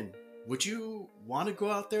win, would you want to go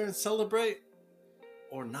out there and celebrate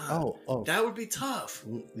or not? Oh, that would be tough.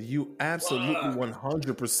 You absolutely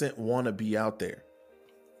 100% want to be out there.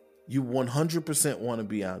 You 100% want to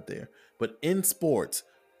be out there. But in sports,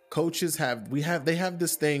 coaches have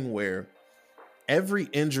this thing where every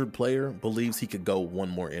injured player believes he could go one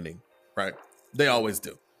more inning, right? They always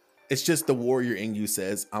do. It's just the warrior in you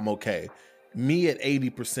says, I'm okay. Me at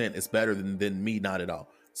 80% is better than me not at all.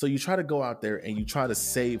 So you try to go out there and you try to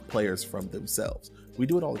save players from themselves. We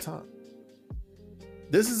do it all the time.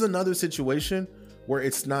 This is another situation where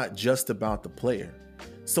it's not just about the player.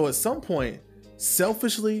 So at some point,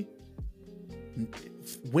 selfishly,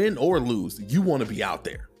 win or lose, you want to be out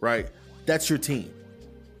there, right? That's your team.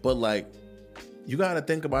 But like, you got to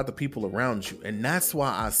think about the people around you. And that's why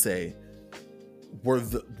I say, were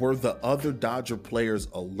the other Dodger players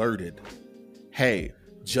alerted? Hey,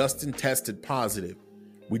 Justin tested positive.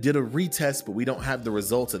 We did a retest, but we don't have the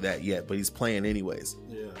results of that yet, but he's playing anyways.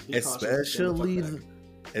 Yeah,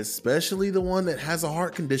 especially the one that has a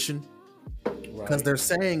heart condition. Because they're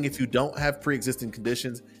saying if you don't have pre-existing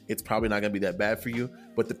conditions, it's probably not going to be that bad for you.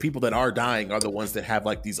 But the people that are dying are the ones that have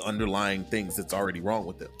like these underlying things that's already wrong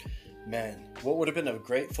with them. Man, what would have been a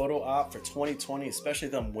great photo op for 2020, especially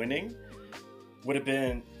them winning, would have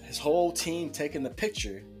been his whole team taking the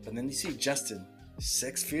picture, but then you see Justin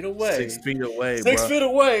 6 feet away. 6 feet away, 6 feet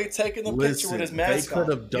away, taking the picture with his mask on.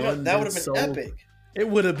 That would have been epic. It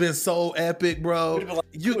would have been so epic, bro.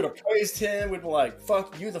 You would have praised him. We'd be like,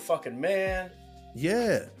 fuck, you the fucking man.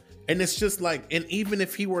 Yeah. And it's just like, and even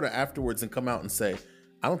if he were to afterwards and come out and say,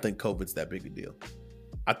 I don't think COVID's that big a deal.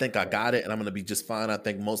 I think I got it and I'm going to be just fine. I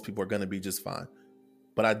think most people are going to be just fine.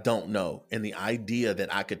 But I don't know. And the idea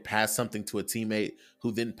that I could pass something to a teammate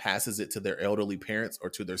who then passes it to their elderly parents or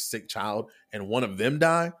to their sick child and one of them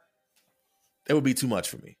die, that would be too much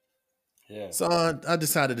for me. Yeah. So I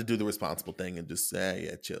decided to do the responsible thing and just say,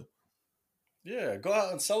 yeah, chill. Yeah, go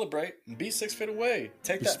out and celebrate and be 6 feet away.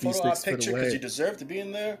 Take that photo op picture because you deserve to be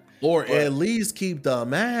in there. Or at least keep the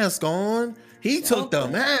mask on. He took the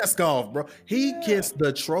mask off, bro. He kissed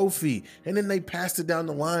the trophy. And then they passed it down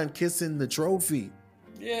the line kissing the trophy.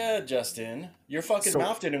 Yeah, Justin. Your fucking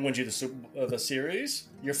mouth didn't win you the series.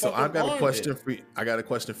 I got a question for you. I got a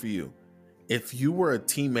question for you. If you were a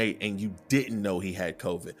teammate and you didn't know he had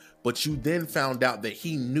COVID, but you then found out that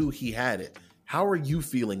he knew he had it, how are you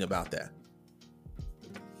feeling about that?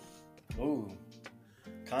 Ooh,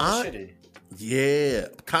 kind of shitty. Yeah,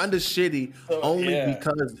 kind of shitty.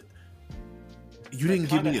 Because you didn't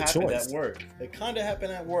give me a choice. It kind of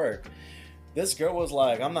happened at work. This girl was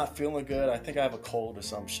like, I'm not feeling good. I think I have a cold or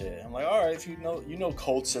some shit. I'm like, all right, if you know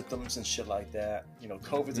cold symptoms and shit like that. You know,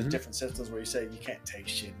 COVID's a different symptoms where you say you can't take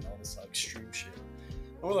shit and all this like extreme shit.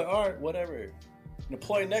 And we're like, all right, whatever. An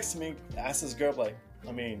employee next to me asked this girl, like,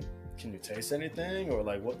 I mean, can you taste anything? Or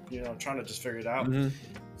like, what, you know, trying to just figure it out.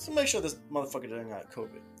 So make sure this motherfucker didn't got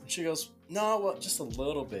COVID. And she goes, no, well, just a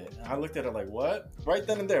little bit. And I looked at her like, what? Right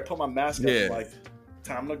then and there, put my mask up and like,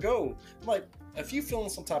 time to go. I'm like, if you feeling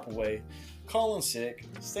some type of way, call in sick,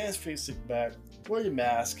 stand sick back, wear your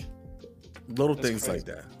mask. Little things like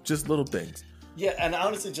that. Just little things. Yeah, and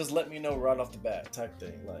honestly, just let me know right off the bat type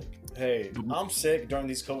thing. Like, hey, I'm sick during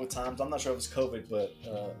these COVID times. I'm not sure if it's COVID, but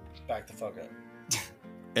back the fuck up.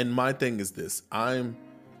 And my thing is this.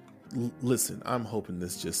 Listen, I'm hoping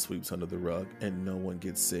this just sweeps under the rug and no one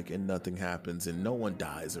gets sick and nothing happens and no one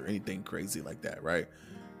dies or anything crazy like that, right?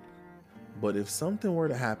 But if something were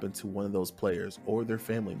to happen to one of those players or their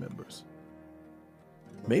family members,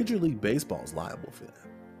 Major League Baseball is liable for that.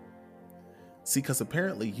 See, because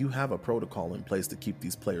apparently you have a protocol in place to keep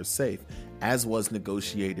these players safe, as was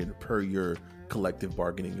negotiated per your collective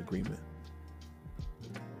bargaining agreement.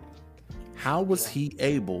 How was he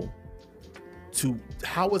able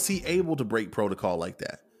to break protocol like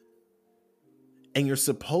that? And you're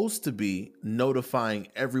supposed to be notifying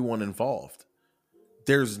everyone involved.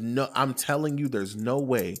 I'm telling you, there's no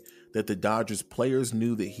way that the Dodgers players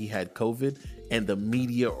knew that he had COVID and the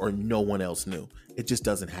media or no one else knew. It just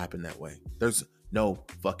doesn't happen that way. There's no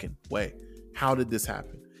fucking way. How did this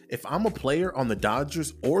happen? If I'm a player on the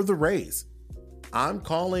Dodgers or the Rays, I'm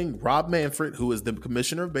calling Rob Manfred, who is the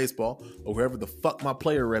commissioner of baseball, or whoever the fuck my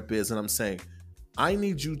player rep is, and I'm saying, I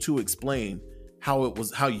need you to explain how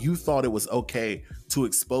you thought it was okay to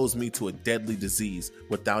expose me to a deadly disease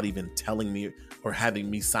without even telling me or having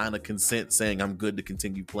me sign a consent saying I'm good to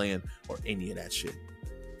continue playing or any of that shit.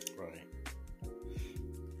 Right.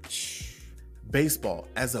 Baseball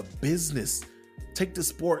as a business, take the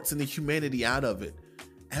sports and the humanity out of it.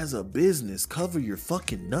 As a business, cover your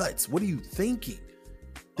fucking nuts. What are you thinking?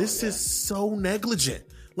 This is so negligent.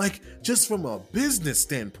 Like, just from a business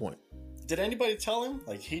standpoint. Did anybody tell him?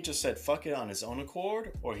 Like, he just said fuck it on his own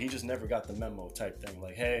accord, or he just never got the memo type thing?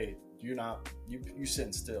 Like, hey, you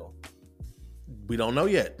sitting still. We don't know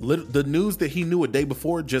yet. The news that he knew a day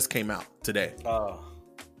before just came out today.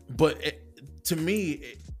 But to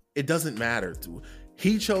me, it doesn't matter.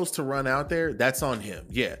 He chose to run out there. That's on him.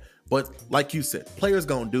 Yeah. But like you said, players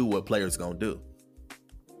gonna do what players gonna do.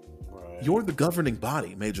 Right. You're the governing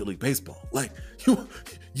body, Major League Baseball. Like,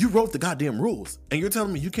 you wrote the goddamn rules, and you're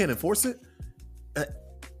telling me you can't enforce it?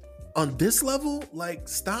 On this level? Like,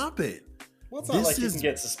 stop it. Well, it's not like you can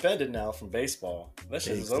get suspended now from baseball. That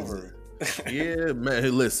shit is over. Yeah, man. Hey,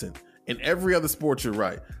 listen. In every other sport, you're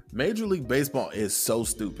right. Major League Baseball is so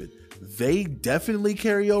stupid. They definitely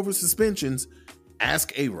carry over suspensions.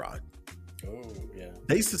 Ask A-Rod. Oh, yeah.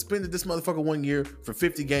 They suspended this motherfucker 1 year for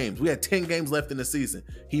 50 games. We had 10 games left in the season.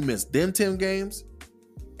 He missed them 10 games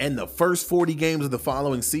and the first 40 games of the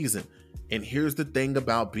following season. And here's the thing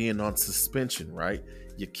about being on suspension, right?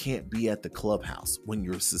 You can't be at the clubhouse when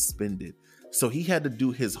you're suspended. So he had to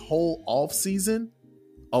do his whole off season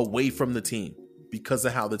away from the team because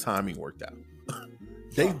of how the timing worked out.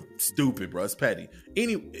 They stupid, bro. It's petty.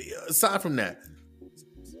 Aside from that,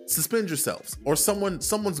 suspend yourselves, or someone's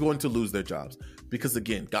going to lose their jobs. Because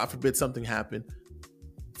again, God forbid something happened.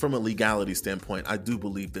 From a legality standpoint, I do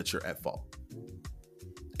believe that you're at fault.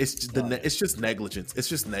 It's just negligence. It's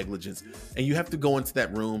just negligence. And you have to go into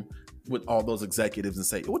that room with all those executives and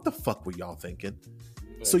say, what the fuck were y'all thinking?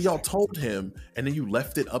 So y'all told him and then you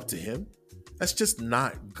left it up to him? That's just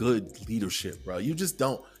not good leadership, bro. You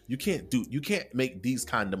can't make these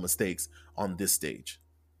kind of mistakes on this stage.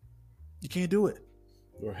 You can't do it.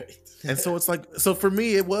 Right. And so it's like, so for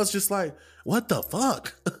me, it was just like, what the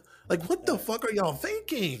fuck? Like, what the fuck are y'all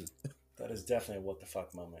thinking? That is definitely a what the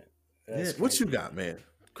fuck moment. Yeah, what you got, man?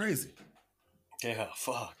 Crazy. Yeah,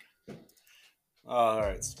 fuck. All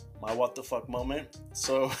right, my what the fuck moment.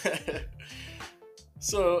 So,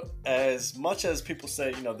 as much as people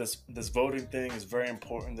say, this voting thing is very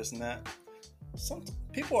important, this and that, some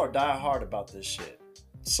people are die hard about this shit.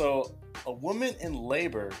 So, a woman in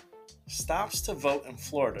labor stops to vote in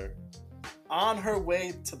Florida on her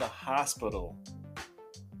way to the hospital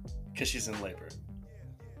because she's in labor.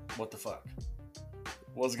 What the fuck?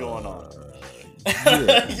 What's going on?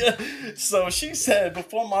 Yeah. So she said,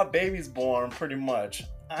 before my baby's born, pretty much,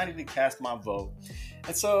 I need to cast my vote.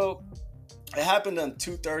 And so it happened at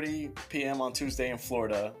 2:30 p.m. on Tuesday in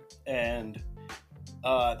Florida. And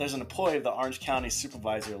there's an employee of the Orange County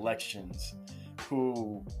Supervisor Elections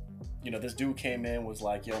who this dude came in, was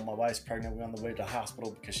like, yo, my wife's pregnant, we're on the way to the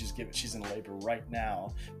hospital because she's in labor right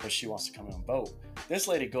now, but she wants to come in and vote. This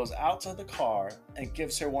lady goes out to the car and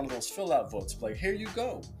gives her one of those fill out votes, like, here you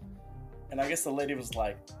go. And I guess the lady was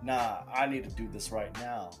like, nah, I need to do this right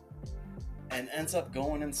now, and ends up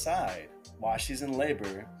going inside while she's in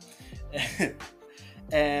labor.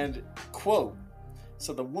 And quote,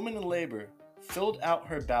 so the woman in labor filled out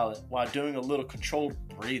her ballot while doing a little controlled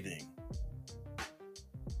breathing.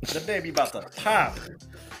 The baby about to pop,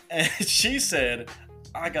 and she said,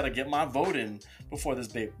 I gotta get my vote in before this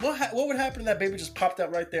baby. What would happen if that baby just popped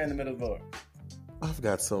out right there in the middle of the vote? I've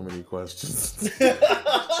got so many questions.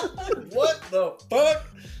 What the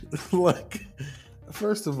fuck? Like,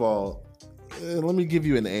 first of all, let me give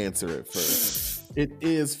you an answer at first. It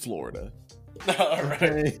is Florida. All right.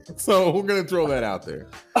 Okay? So we're going to throw that out there.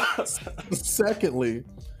 Secondly,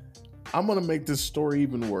 I'm going to make this story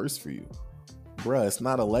even worse for you. Bruh, it's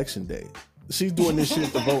not election day. She's doing this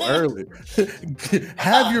shit to vote early.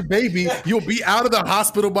 Have your baby. You'll be out of the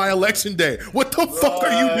hospital by election day. What the fuck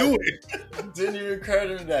are you doing? Didn't even occur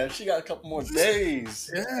to me that she got a couple more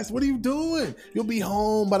days. Yes, what are you doing? You'll be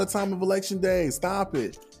home by the time of election day. Stop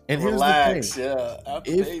it. And Relax, here's the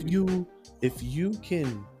thing. If you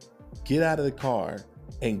can get out of the car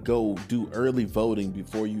and go do early voting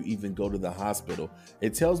before you even go to the hospital,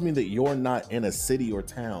 it tells me that you're not in a city or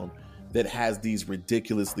town that has these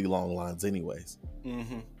ridiculously long lines anyways.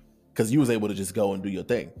 Because you was able to just go and do your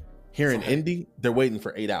thing. Here in Indy, they're waiting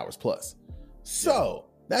for 8 hours plus. So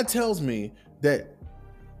that tells me that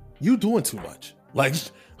you doing too much. Like,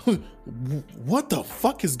 what the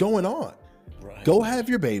fuck is going on? Right. Go have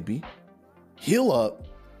your baby, heal up,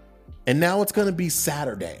 and now it's going to be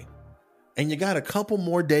Saturday. And you got a couple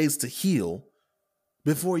more days to heal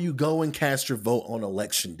before you go and cast your vote on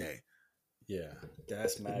election day. Yeah,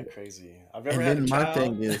 that's mad crazy. I've never had a child. My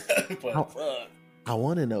thing is, I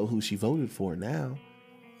want to know who she voted for now,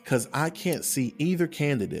 because I can't see either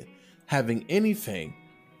candidate having anything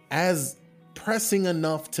as pressing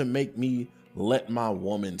enough to make me let my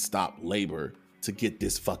woman stop labor to get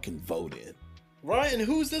this fucking vote in. Right, and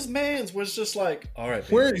who's this man's? Was just like, all right,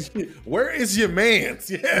 baby. Where is your man's?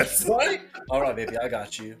 Yes, right. All right, baby, I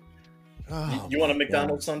got you. Oh, you want a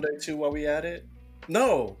McDonald's Sunday too while we at it?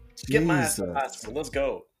 No, get my ass to the hospital. Let's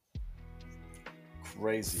go.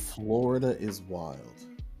 Crazy. Florida is wild.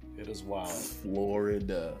 It is wild.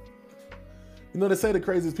 Florida. You know, they say the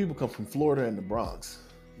craziest people come from Florida and the Bronx.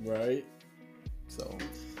 Right. So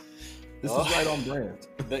this is right on brand.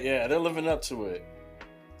 Yeah, they're living up to it.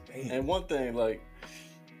 Damn. And one thing, like,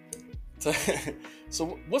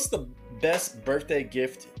 so what's the best birthday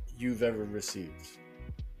gift you've ever received?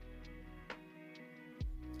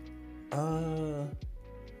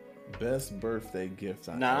 Best birthday gift.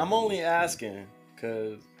 I'm only asking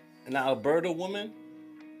because an Alberta woman,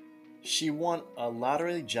 she won a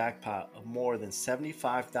lottery jackpot of more than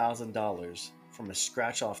 $75,000 from a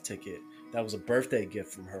scratch-off ticket that was a birthday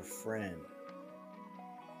gift from her friend.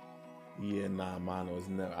 Yeah, mine was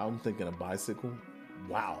never. I'm thinking a bicycle.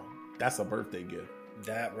 Wow, that's a birthday gift.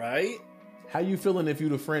 That right? How you feeling if you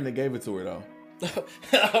the friend that gave it to her though?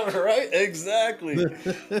 All right, exactly.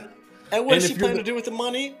 And what is she planning to do with the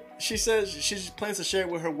money? She says she plans to share it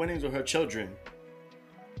with her winnings with her children.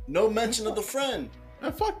 No mention of the friend.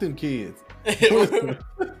 Fuck them kids.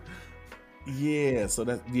 Yeah, so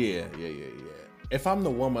that's yeah. If I'm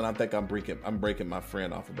the woman, I think I'm breaking my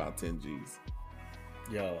friend off about 10 G's.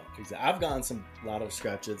 Yo, exactly. I've gotten some lotto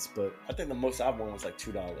scratches, but I think the most I've won was like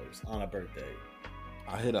 $2 on a birthday.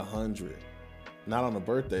 I hit 100. Not on a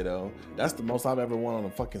birthday though. That's the most I've ever won on a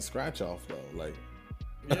fucking scratch off though. Like,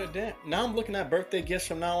 yeah, damn. Now I'm looking at birthday gifts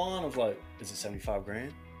from now on. I was like, is it 75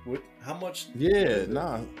 grand? What? How much? Yeah,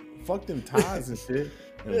 fuck them ties and shit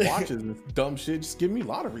and watches and dumb shit. Just give me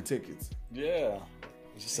lottery tickets. Yeah.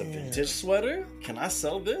 Is this a vintage sweater? Can I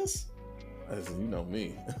sell this? You know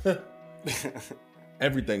me.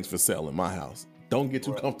 Everything's for sale in my house. Don't get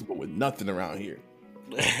too comfortable with nothing around here.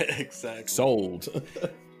 Exactly. Sold.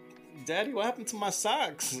 Daddy, what happened to my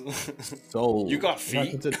socks? Sold. You got feet? What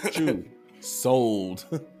happened to the shoe? Sold.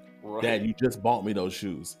 Right. Dad, you just bought me those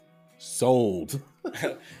shoes. Sold.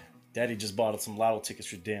 Daddy just bought some lotto tickets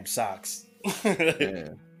for damn socks.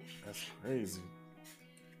 Man, that's crazy.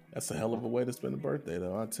 That's a hell of a way to spend a birthday,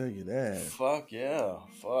 though. I'll tell you that. Fuck yeah.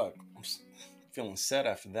 Fuck. I'm feeling sad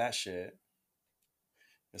after that shit.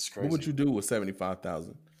 It's crazy. What would you do with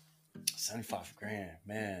 75,000? 75 grand,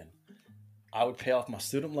 man. I would pay off my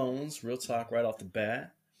student loans, real talk, right off the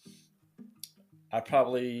bat. I'd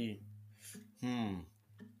probably,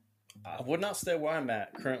 I would not stay where I'm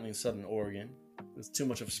at currently in Southern Oregon. It's too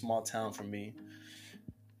much of a small town for me.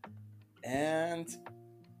 And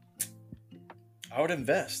I would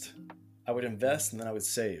invest. And then I would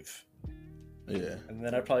save. Yeah. And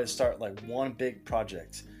then I'd probably start like one big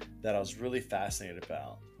project that I was really fascinated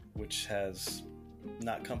about, which has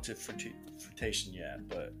not come to fruition yet,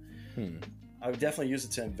 but I would definitely use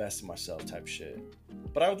it to invest in myself type shit.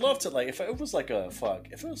 But I would love to, like, if it was like I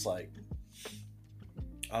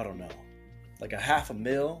don't know, like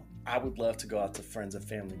 $500,000, I would love to go out to friends and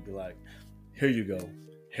family and be like, here you go.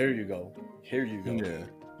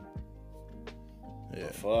 Yeah.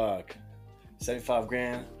 But fuck. 75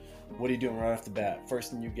 grand. What are you doing right off the bat?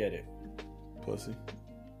 First thing you get it. Pussy.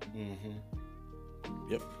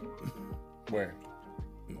 Yep. Where?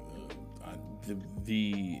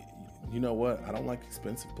 You know what? I don't like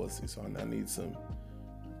expensive pussy, so I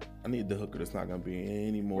need the hooker that's not gonna be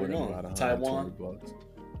any more than about $120. Taiwan?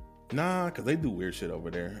 Nah, cause they do weird shit over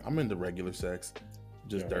there. I'm into regular sex,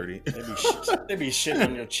 just dirty. They be shitting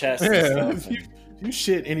on your chest. Yeah, and stuff. if you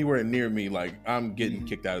shit anywhere near me, like I'm getting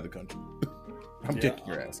kicked out of the country. I'm kicking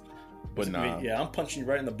your ass. But nah. Yeah, I'm punching you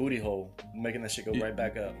right in the booty hole, making that shit go right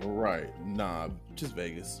back up. Right. Nah, just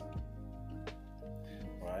Vegas.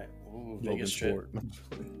 Right. Ooh, Logan Vegas Sport.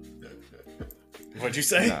 What'd you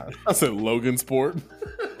say? Nah, I said Logan Sport.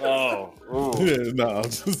 Oh. Ooh. Yeah, no,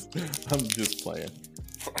 I'm just playing.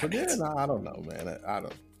 But yeah, no, I don't know, man. I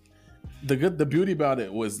don't. The beauty about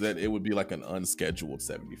it was that it would be like an unscheduled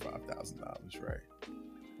 $75,000, right?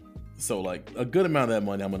 So like a good amount of that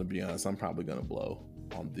money, I'm gonna be honest, I'm probably gonna blow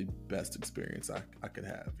on the best experience I could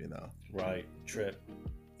have, you know. Right. Trip.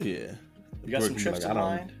 Yeah. You got some trips in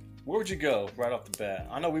mind? Where would you go right off the bat?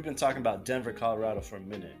 I know we've been talking about Denver, Colorado for a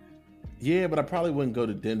minute. Yeah, but I probably wouldn't go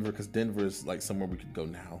to Denver because Denver is like somewhere we could go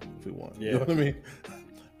now if we want. Yeah. You know what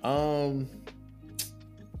I mean?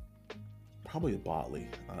 Probably Bali,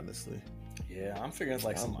 honestly. Yeah, I'm figuring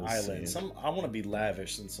like some island. I want to be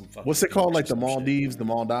lavish in some fucking. What's it called? Like the Maldives,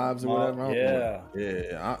 or whatever. Yeah,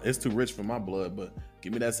 yeah. It's too rich for my blood, but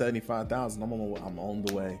give me that 75,000. I'm on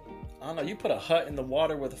the way. I don't know. You put a hut in the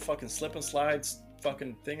water with a fucking slip and slides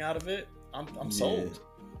fucking thing out of it. I'm sold.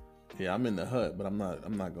 Yeah, I'm in the hut, but I'm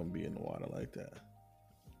not gonna be in the water like that.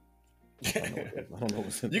 I don't know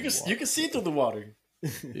what's in the water. You can see through the water.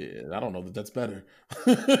 Yeah, I don't know that's better.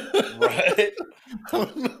 Right?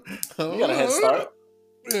 You got a head start.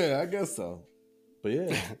 Yeah, I guess so. But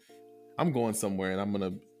yeah, I'm going somewhere,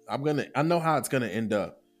 and I know how it's gonna end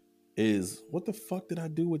up. Is what the fuck did I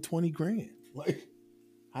do with 20 grand? Like,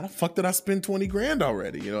 how the fuck did I spend 20 grand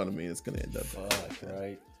already? You know what I mean? It's gonna end up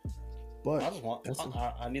right. But I just want.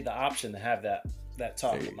 I need the option to have that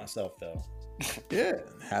talk with myself, though. Yeah.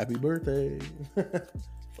 Happy birthday.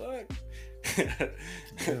 Fuck.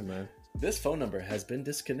 Yeah, man. This phone number has been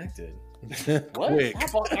disconnected. What? Quick.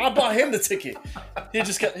 I bought him the ticket.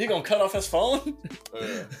 He gonna cut off his phone?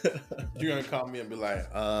 You're gonna call me and be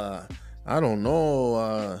like, I don't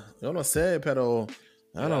know. Yo no sé, pero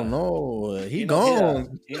I don't know. He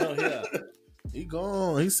gone. He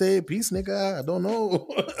gone. He said, peace, nigga. I don't know.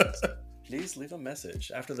 Please leave a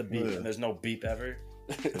message after the beep, and there's no beep ever.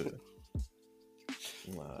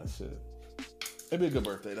 Nah, shit. It'd be a good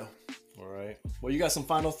birthday, though. All right. Well, you got some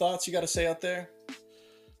final thoughts you got to say out there?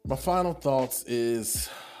 My final thoughts is,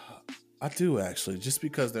 I do actually, just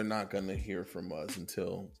because they're not going to hear from us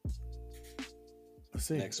until, let's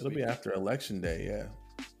see, it'll be after Election Day, yeah.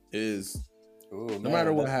 No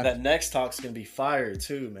matter what happens. That next talk's going to be fire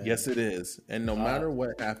too, man. Yes, it is. And no matter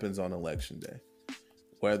what happens on Election Day,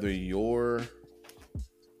 whether your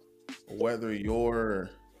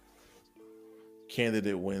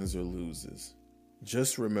candidate wins or loses,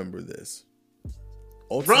 just remember this.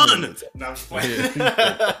 Run!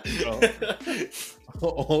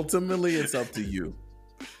 Ultimately, it's up to you.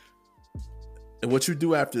 And what you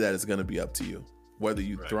do after that is going to be up to you. Whether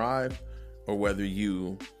you thrive or whether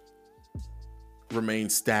you remain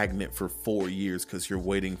stagnant for 4 years because you're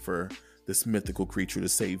waiting for this mythical creature to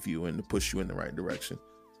save you and to push you in the right direction.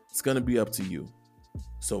 It's going to be up to you.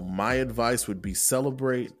 So my advice would be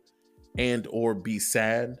celebrate and or be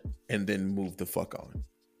sad and then move the fuck on.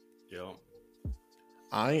 Yo.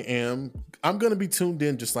 I'm going to be tuned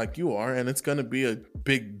in just like you are, and it's going to be a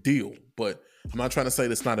big deal. But I'm not trying to say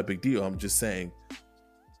that's not a big deal. I'm just saying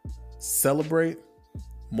celebrate,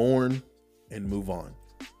 mourn, and move on.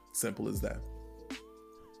 Simple as that.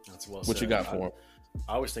 That's well what said. You got for him?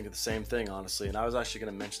 I was thinking the same thing, honestly. And I was actually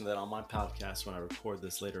going to mention that on my podcast when I record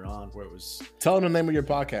this later on, where it was... Tell them the name of your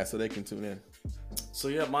podcast so they can tune in. So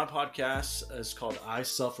yeah, my podcast is called I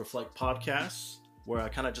Self-Reflect Podcasts, where I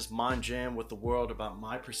kind of just mind jam with the world about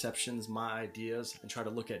my perceptions, my ideas, and try to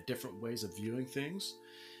look at different ways of viewing things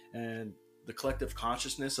and the collective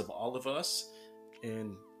consciousness of all of us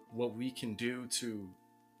in what we can do to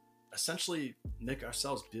essentially make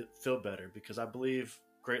ourselves feel better, because I believe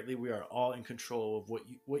greatly we are all in control of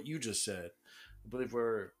what you just said. I believe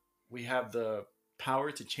we have the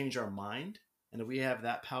power to change our mind, and if we have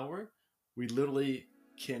that power, we literally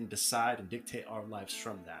can decide and dictate our lives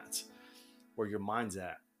from that, where your mind's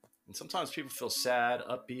at. And sometimes people feel sad,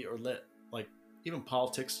 upbeat, or let, like, even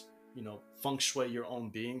politics, feng shui your own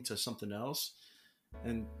being to something else,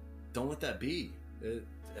 and don't let that be.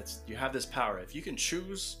 You have this power. If you can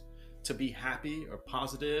choose to be happy or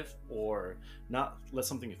positive, or not let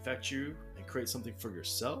something affect you and create something for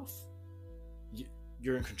yourself,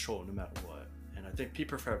 you're in control no matter what. And I think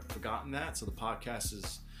people have forgotten that. So the podcast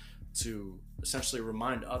is to essentially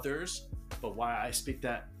remind others, but why I speak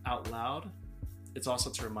that out loud, it's also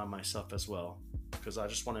to remind myself as well, because I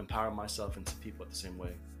just want to empower myself and to people at the same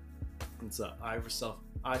way. It's a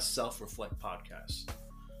I self-reflect podcast.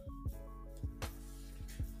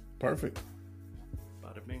 Perfect.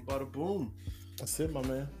 Bada bing, bada boom. That's it, my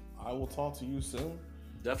man. I will talk to you soon.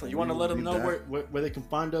 Definitely. You want to let them know where they can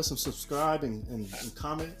find us and subscribe and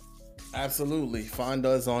comment? Absolutely. Find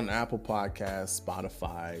us on Apple Podcasts,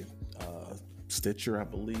 Spotify, Stitcher, I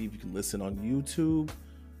believe. You can listen on YouTube.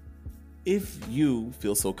 If you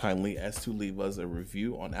feel so kindly as to leave us a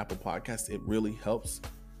review on Apple Podcasts, it really helps,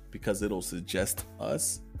 because it'll suggest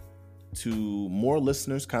us to more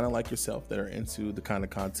listeners kind of like yourself that are into the kind of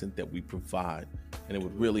content that we provide, and it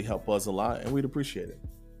would really help us a lot, and we'd appreciate it.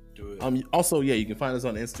 Do it. Also, you can find us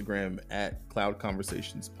on Instagram at Cloud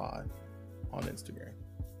Conversations Pod on Instagram.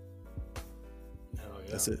 Hell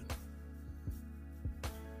yeah. That's it.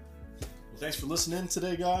 Well, thanks for listening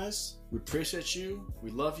today, guys. We appreciate you.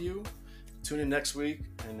 We love you. Tune in next week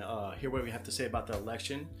and hear what we have to say about the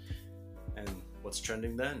election and what's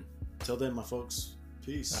trending then. Till then, my folks,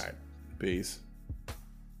 peace. All right. Peace.